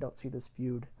I really don't see this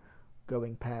feud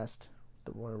going past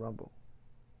the Royal Rumble.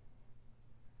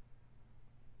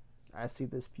 I see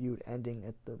this feud ending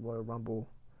at the Royal Rumble,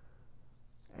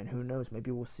 and who knows, maybe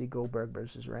we'll see Goldberg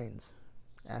versus Reigns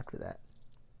after that,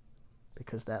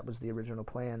 because that was the original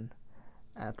plan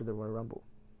after the Royal Rumble.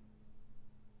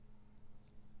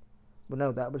 But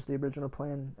no, that was the original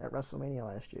plan at WrestleMania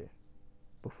last year,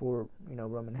 before,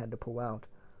 Roman had to pull out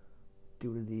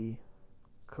due to the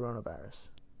coronavirus,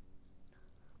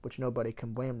 which nobody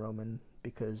can blame Roman,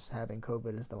 because having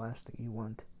COVID is the last thing you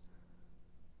want,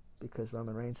 because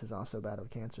Roman Reigns has also battled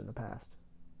cancer in the past.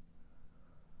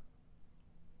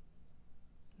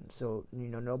 And so,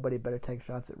 nobody better take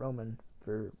shots at Roman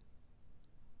for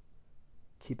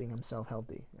keeping himself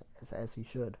healthy, as he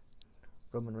should.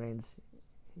 Roman Reigns,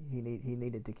 he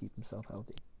needed to keep himself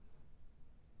healthy.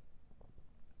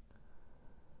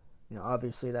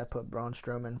 Obviously that put Braun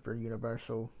Strowman for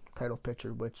Universal title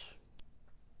picture, which,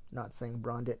 not saying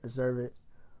Braun didn't deserve it,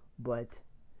 but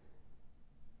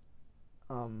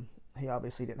he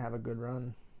obviously didn't have a good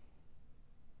run.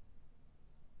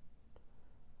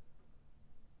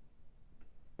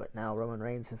 But now Roman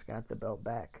Reigns has got the belt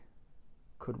back.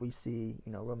 Could we see,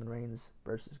 Roman Reigns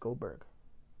versus Goldberg?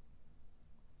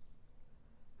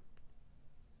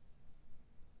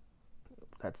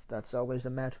 That's always a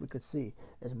match we could see.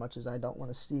 As much as I don't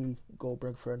want to see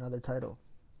Goldberg for another title,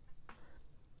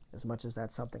 as much as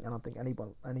that's something I don't think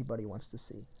anybody wants to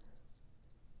see.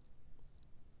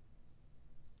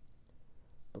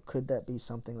 But could that be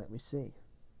something that we see?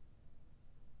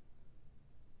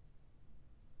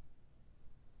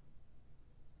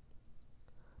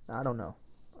 I don't know.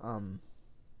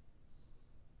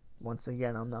 Once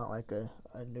again, I'm not like a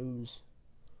news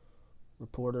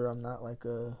reporter. I'm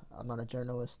not a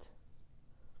journalist.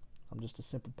 I'm just a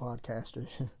simple podcaster.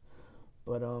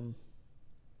 But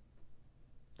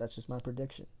that's just my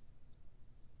prediction.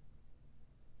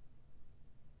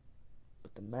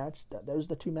 But those are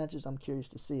the two matches I'm curious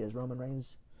to see, is Roman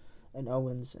Reigns and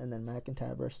Owens, and then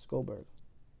McIntyre versus Goldberg.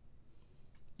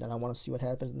 Then I want to see what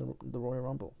happens in the Royal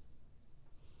Rumble.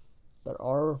 There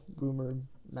are rumored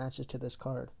matches to this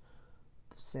card.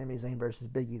 Sami Zayn versus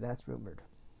Big E, that's rumored.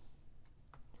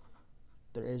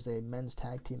 There is a men's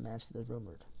tag team match that is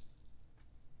rumored.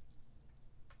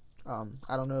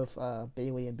 I don't know if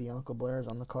Bayley and Bianca Belair is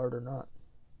on the card or not.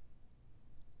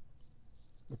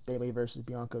 If Bayley versus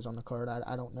Bianca is on the card,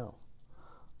 I don't know.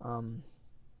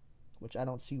 Which I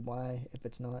don't see why if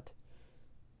it's not.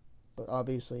 But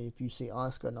obviously, if you see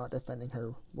Asuka not defending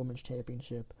her women's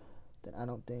championship, then I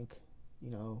don't think,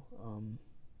 well,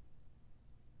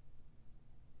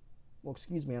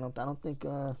 excuse me, I don't think,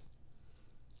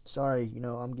 sorry,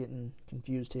 I'm getting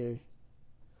confused here.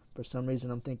 For some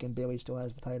reason, I'm thinking Bayley still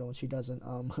has the title and she doesn't.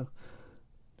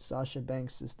 Sasha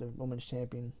Banks is the women's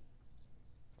champion.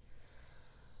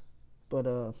 But,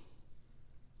 so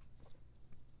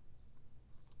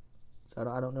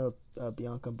I don't know if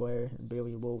Bianca Belair and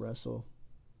Bayley will wrestle.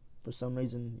 For some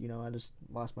reason, I just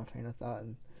lost my train of thought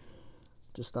and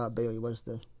just thought Bayley was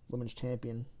the women's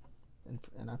champion,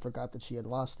 and I forgot that she had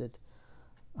lost it.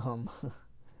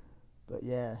 But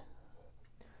yeah,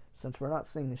 since we're not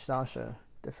seeing Sasha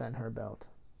defend her belt,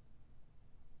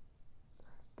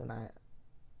 then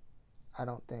I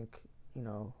don't think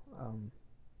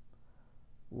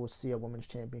we'll see a women's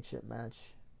championship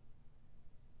match,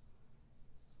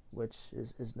 which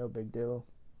is no big deal.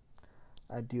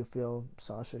 I do feel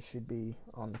Sasha should be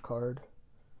on the card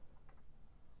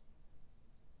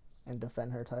and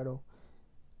defend her title.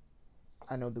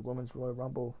 I know the Women's Royal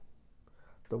Rumble,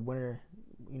 the winner,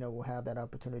 will have that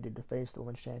opportunity to face the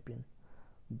women's champion.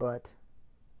 But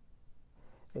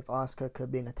if Asuka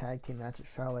could be in a tag team match at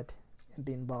Charlotte and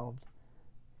be involved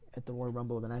at the Royal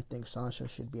Rumble, then I think Sasha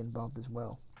should be involved as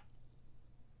well.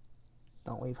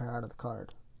 Don't leave her out of the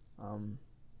card.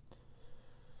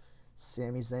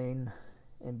 Sami Zayn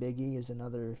and Big E is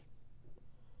another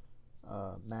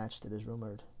match that is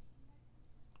rumored,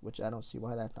 which I don't see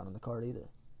why that's not on the card either,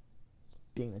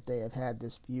 being that they have had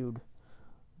this feud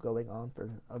going on for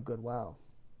a good while.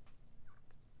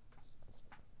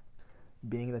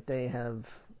 Being that they have,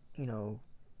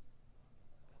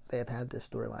 they have had this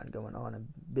storyline going on, and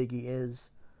Big E is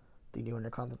the new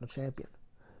Intercontinental Champion.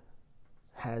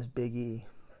 Has Big E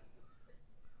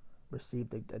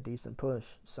received a decent push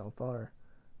so far?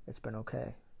 It's been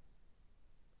okay.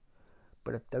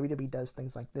 But if WWE does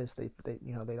things like this, they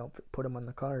don't put him on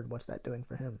the card, what's that doing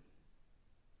for him?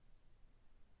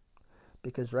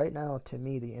 Because right now, to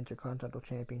me, the Intercontinental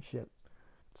Championship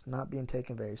is not being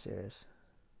taken very serious.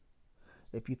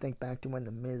 If you think back to when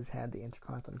The Miz had the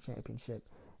Intercontinental Championship,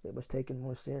 it was taken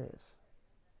more serious.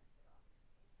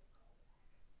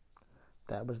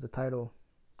 That was the title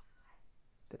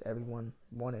that everyone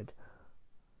wanted.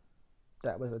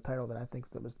 That was a title that I think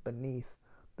that was beneath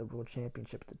the World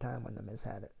Championship at the time when The Miz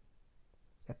had it.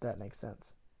 If that makes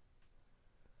sense.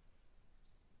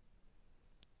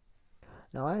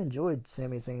 Now, I enjoyed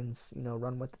Sami Zayn's,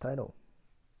 run with the title.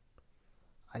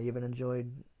 I even enjoyed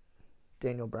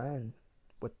Daniel Bryan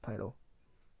with the title.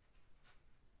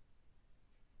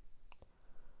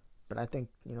 But I think,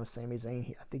 Sami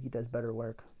Zayn, I think he does better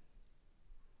work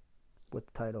with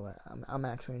the title. I'm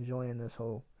actually enjoying this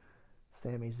whole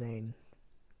Sami Zayn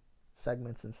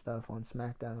segments and stuff on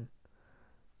SmackDown.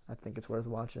 I think it's worth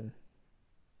watching.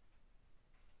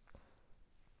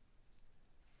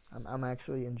 I'm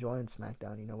actually enjoying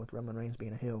SmackDown, with Roman Reigns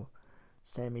being a heel.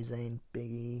 Sami Zayn, Big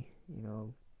E,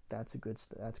 that's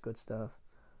good stuff.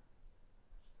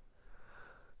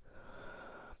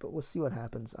 But we'll see what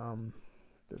happens.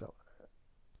 There's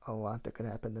a lot that could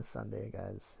happen this Sunday,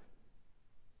 guys.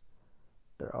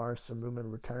 There are some rumored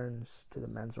returns to the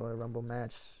Men's Royal Rumble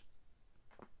match.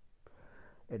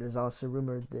 It is also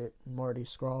rumored that Marty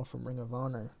Scurll from Ring of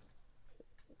Honor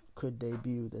could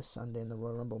debut this Sunday in the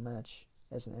Royal Rumble match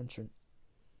as an entrant.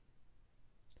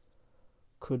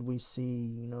 Could we see,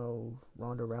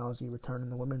 Ronda Rousey return in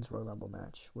the Women's Royal Rumble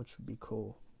match, which would be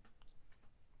cool.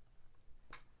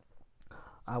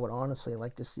 I would honestly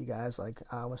like to see guys like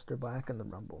Aleister Black in the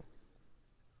Rumble.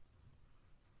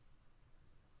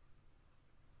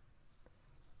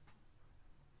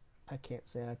 I can't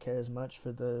say I care as much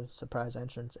for the surprise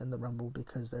entrance in the Rumble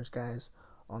because there's guys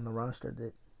on the roster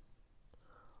that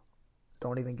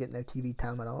don't even get no TV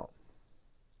time at all.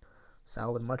 So I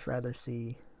would much rather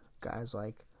see guys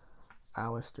like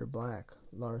Aleister Black,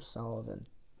 Lars Sullivan,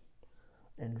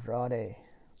 Andrade,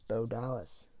 Bo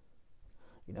Dallas.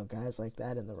 Guys like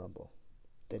that in the Rumble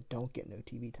that don't get no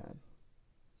TV time.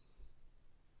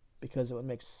 Because it would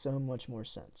make so much more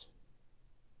sense.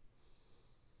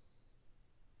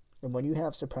 And when you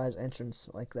have surprise entrants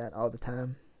like that all the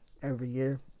time, every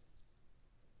year,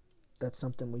 that's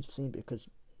something we've seen, because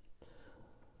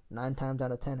 9 times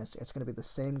out of 10, it's going to be the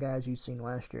same guys you've seen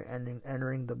last year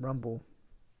entering the Rumble.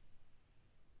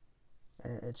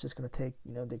 And it's just going to take,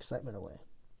 the excitement away.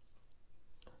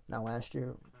 Now, last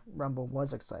year, Rumble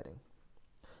was exciting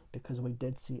because we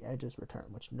did see Edge's return,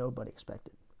 which nobody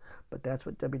expected. But that's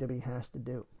what WWE has to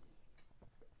do.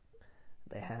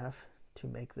 They have to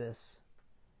make this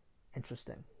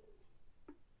interesting.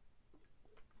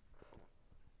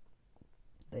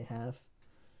 They have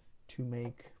to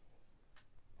make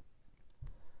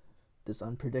this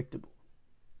unpredictable.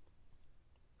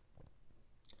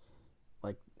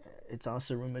 Like, it's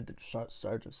also rumored that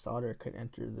Sergeant Slaughter could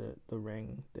enter the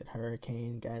ring, that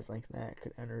Hurricane, guys like that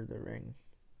could enter the ring.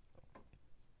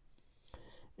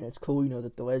 And it's cool,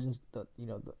 that the legends,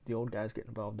 the old guys get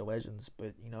involved, the legends,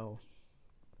 but,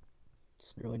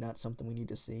 it's really not something we need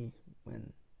to see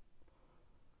when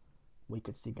we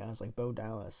could see guys like Bo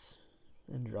Dallas,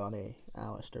 Andrade,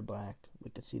 Aleister Black. We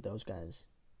could see those guys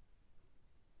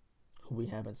who we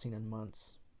haven't seen in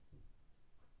months.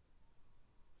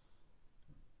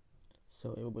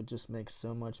 So it would just make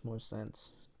so much more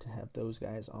sense to have those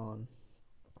guys on.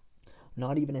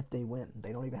 Not even if they win.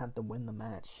 They don't even have to win the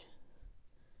match.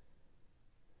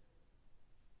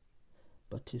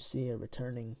 But to see a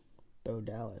returning Bo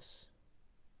Dallas,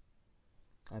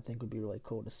 I think would be really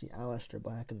cool to see Aleister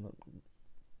Black in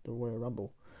the Royal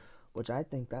Rumble, which I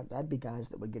think that'd be guys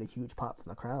that would get a huge pop from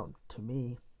the crowd, to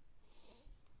me,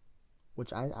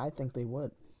 which I think they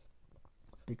would,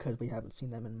 because we haven't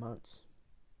seen them in months.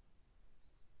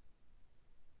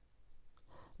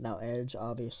 Now, Edge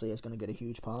obviously is going to get a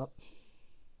huge pop,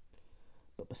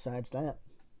 but besides that,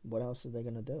 what else are they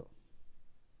going to do?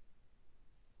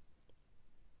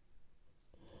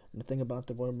 And the thing about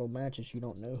the Royal Rumble match is you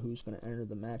don't know who's going to enter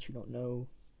the match. You don't know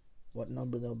what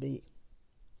number they'll be.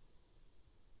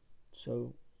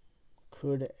 So,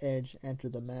 could Edge enter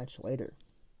the match later?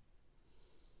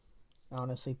 I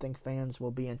honestly think fans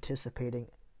will be anticipating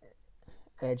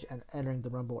Edge and entering the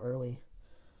Rumble early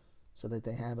so that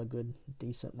they have a good,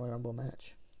 decent Royal Rumble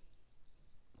match.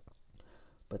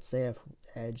 But say if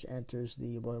Edge enters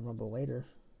the Royal Rumble later,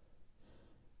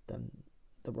 then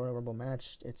the Royal Rumble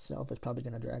match itself is probably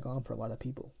going to drag on for a lot of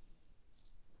people.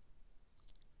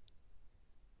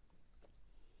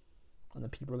 And the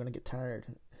people are going to get tired,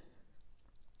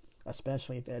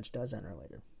 especially if Edge does enter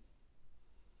later,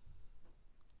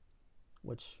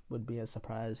 which would be a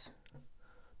surprise.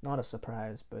 Not a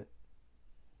surprise, but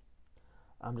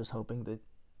I'm just hoping that,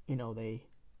 they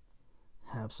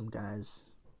have some guys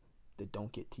that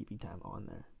don't get TV time on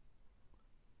there.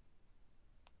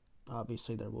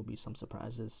 Obviously, there will be some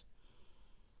surprises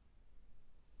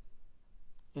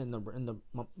in the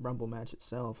Rumble match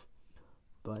itself,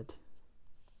 but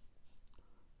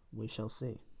we shall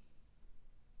see.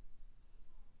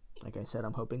 Like I said,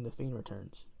 I'm hoping The Fiend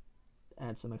returns,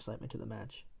 add some excitement to the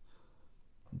match.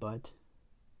 But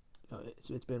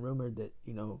it's been rumored that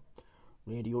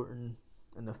Randy Orton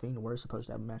and The Fiend were supposed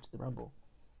to have a match at the Rumble.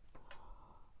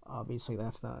 Obviously, it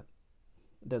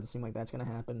doesn't seem like that's going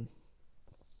to happen.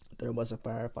 There was a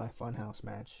Firefly Funhouse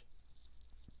match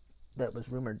that was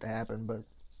rumored to happen, but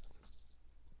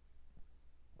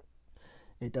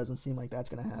it doesn't seem like that's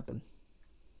going to happen.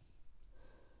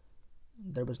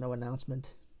 There was no announcement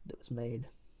that was made.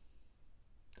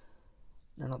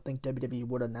 I don't think WWE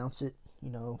would announce it,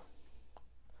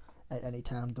 at any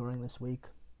time during this week.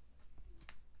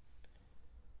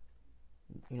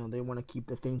 They want to keep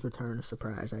The Fiend's return a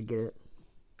surprise. I get it.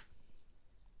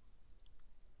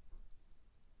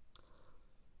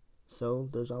 So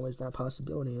there's always that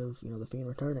possibility of, The Fiend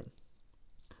returning.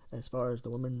 As far as the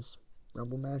women's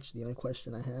Rumble match, the only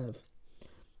question I have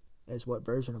is what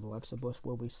version of Alexa Bliss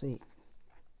will we see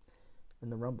in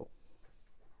the Rumble?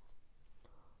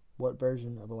 What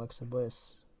version of Alexa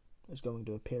Bliss is going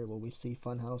to appear? Will we see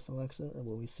Funhouse Alexa, or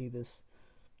will we see this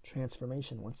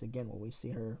transformation once again? Will we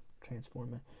see her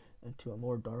transform into a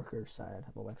more darker side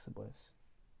of Alexa Bliss?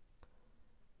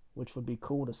 Which would be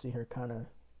cool to see her kind of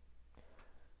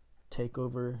take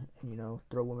over and,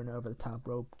 throw women over the top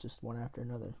rope just one after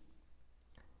another.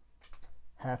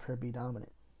 Have her be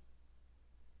dominant.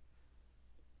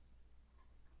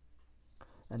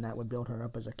 And that would build her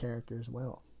up as a character as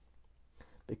well,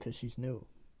 because she's new.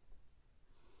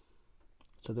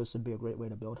 So this would be a great way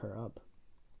to build her up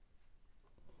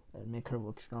and make her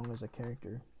look strong as a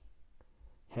character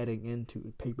heading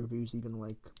into pay-per-views, even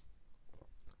like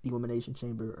the Elimination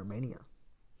Chamber or Mania.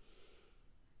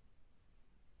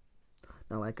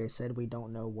 Now, like I said, we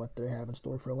don't know what they have in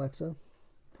store for Alexa,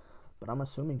 but I'm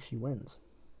assuming she wins.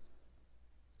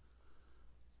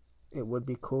 It would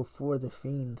be cool for The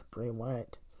Fiend, Bray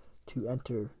Wyatt, to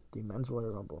enter the Men's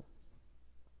Royal Rumble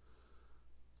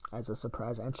as a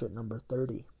surprise entrant, number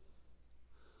 30,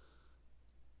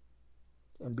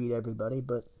 and beat everybody,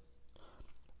 but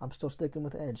I'm still sticking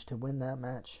with Edge to win that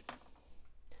match.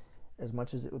 As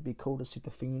much as it would be cool to see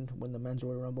The Fiend win the Men's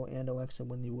Royal Rumble and Alexa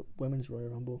win the Women's Royal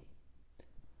Rumble,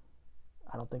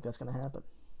 I don't think that's going to happen.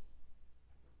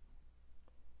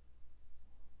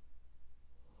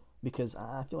 Because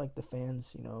I feel like the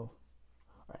fans, are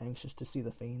anxious to see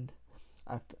The Fiend.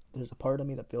 There's a part of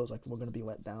me that feels like we're going to be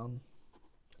let down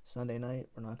Sunday night.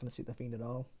 We're not going to see The Fiend at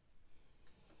all.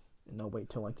 And they'll wait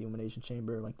till like the Elimination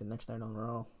Chamber, like the next night on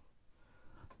Raw.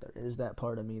 There is that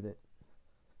part of me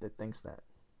that thinks that.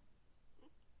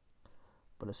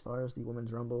 But as far as the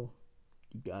Women's Rumble,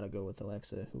 you gotta go with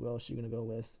Alexa. Who else are you gonna go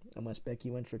with? Unless Becky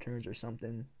Lynch returns or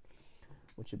something,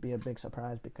 which would be a big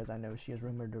surprise because I know she is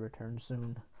rumored to return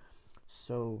soon.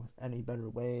 So any better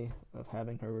way of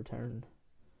having her return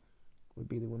would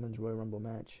be the Women's Royal Rumble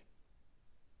match.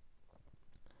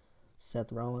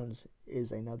 Seth Rollins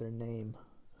is another name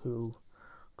who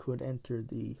could enter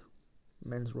the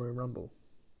Men's Royal Rumble.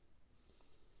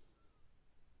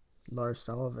 Lars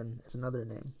Sullivan is another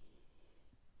name.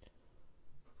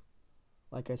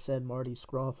 Like I said, Marty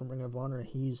Scurll from Ring of Honor,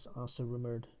 he's also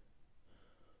rumored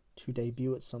to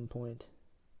debut at some point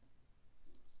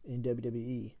in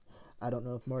WWE. I don't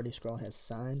know if Marty Scurll has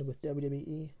signed with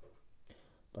WWE,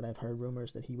 but I've heard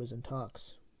rumors that he was in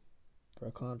talks for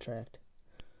a contract.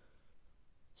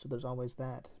 So there's always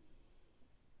that.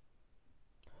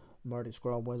 Marty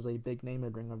Scurll was a big name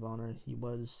at Ring of Honor. He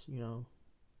was,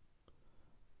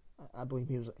 I believe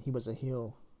he was a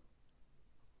heel.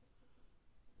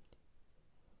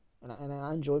 And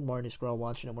I enjoyed Marty Scurll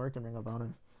watching him work in Ring of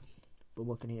Honor. But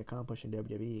what can he accomplish in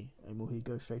WWE? And will he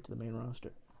go straight to the main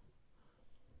roster?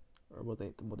 Or will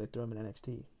they throw him in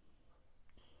NXT?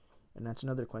 And that's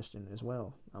another question as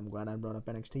well. I'm glad I brought up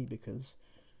NXT because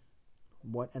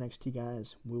what NXT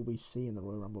guys will we see in the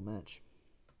Royal Rumble match?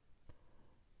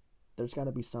 There's got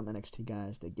to be some NXT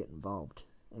guys that get involved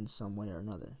in some way or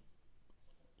another.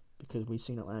 Because we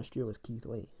seen it last year with Keith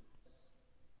Lee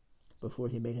before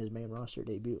he made his main roster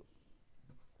debut.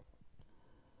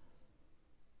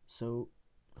 So,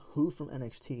 who from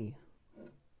NXT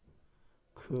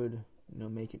could,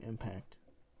 make an impact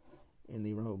in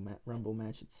the Rumble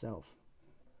match itself?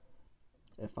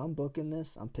 If I'm booking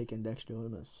this, I'm picking Dexter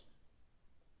Lumis.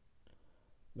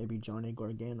 Maybe Johnny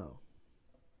Gargano.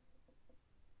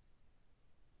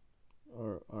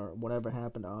 Or whatever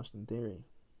happened to Austin Theory.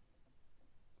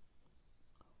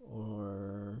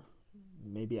 Or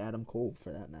maybe Adam Cole,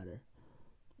 for that matter.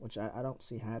 Which I don't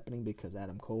see happening because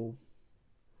Adam Cole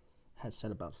has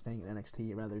said about staying in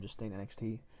NXT, rather just staying in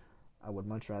NXT. I would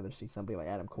much rather see somebody like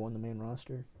Adam Cole in the main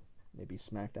roster. Maybe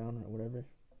SmackDown or whatever.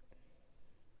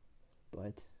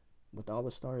 But with all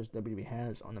the stars WWE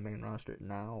has on the main roster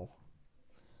now,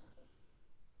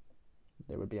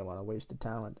 there would be a lot of wasted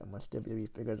talent unless WWE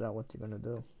figures out what they're going to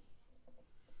do.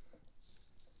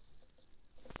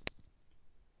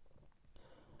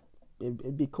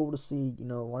 It'd be cool to see,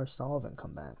 Lars Sullivan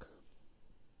come back.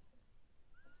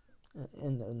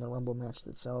 In the Rumble match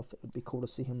itself, it would be cool to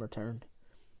see him return.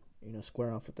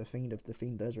 Square off with The Fiend if The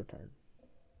Fiend does return.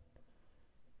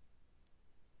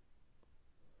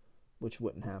 Which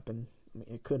wouldn't happen. I mean,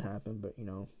 it could happen, but,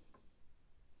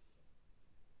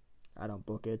 I don't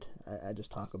book it. I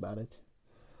just talk about it.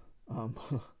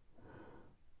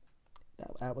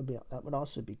 That would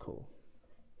also be cool.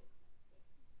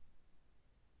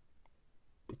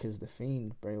 Because The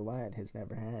Fiend, Bray Wyatt, has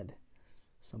never had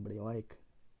somebody like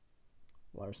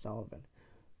Lars Sullivan.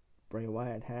 Bray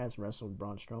Wyatt has wrestled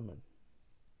Braun Strowman.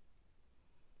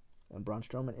 And Braun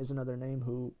Strowman is another name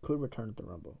who could return at the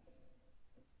Rumble.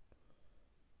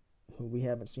 Who we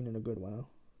haven't seen in a good while.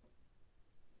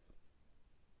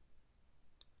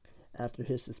 After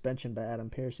his suspension by Adam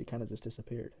Pearce, he kind of just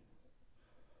disappeared.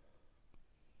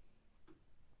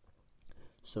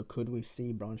 So could we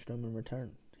see Braun Strowman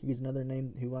return? He's another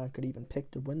name who I could even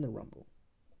pick to win the Rumble.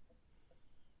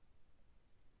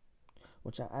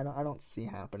 Which I don't see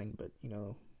happening, but,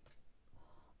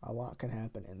 a lot can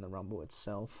happen in the Rumble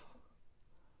itself.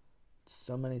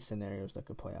 So many scenarios that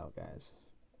could play out, guys.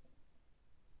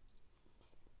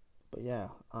 But yeah,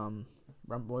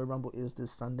 Royal Rumble is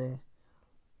this Sunday.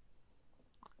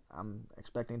 I'm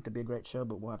expecting it to be a great show,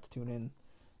 but we'll have to tune in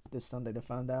this Sunday to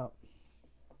find out.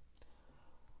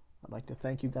 I'd like to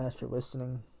thank you guys for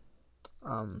listening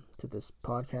to this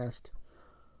podcast.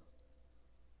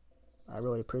 I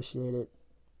really appreciate it.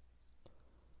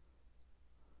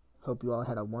 Hope you all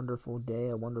had a wonderful day,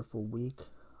 a wonderful week.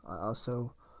 I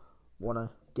also want to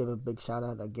give a big shout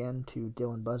out again to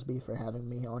Dylan Busby for having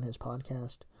me on his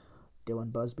podcast.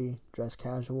 Dylan Busby, Dress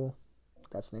Casual.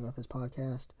 That's the name of his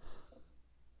podcast.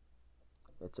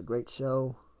 It's a great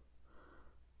show.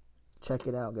 Check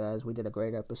it out, guys. We did a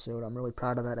great episode. I'm really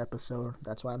proud of that episode.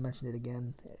 That's why I mentioned it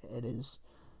again. It is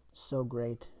so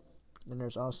great. And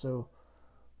there's also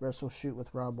Wrestle Shoot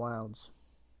with Rob Wilds.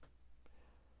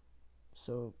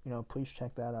 So, please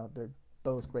check that out. They're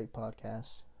both great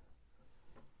podcasts.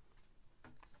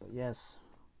 But yes,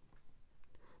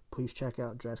 please check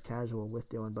out Dress Casual with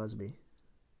Dylan Busby.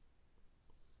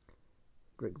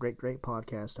 Great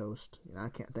podcast host. I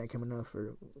can't thank him enough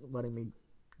for letting me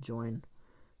join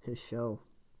his show.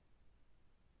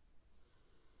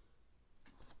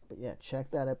 But yeah,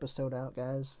 check that episode out,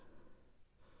 guys.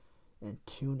 And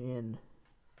tune in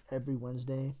every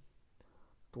Wednesday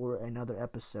for another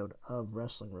episode of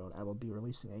Wrestling World. I will be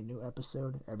releasing a new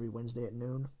episode every Wednesday at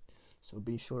noon, so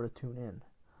be sure to tune in.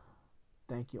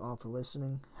 Thank you all for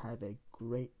listening. Have a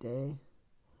great day,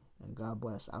 and God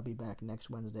bless. I'll be back next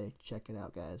Wednesday. Check it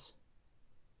out, guys.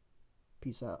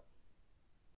 Peace out.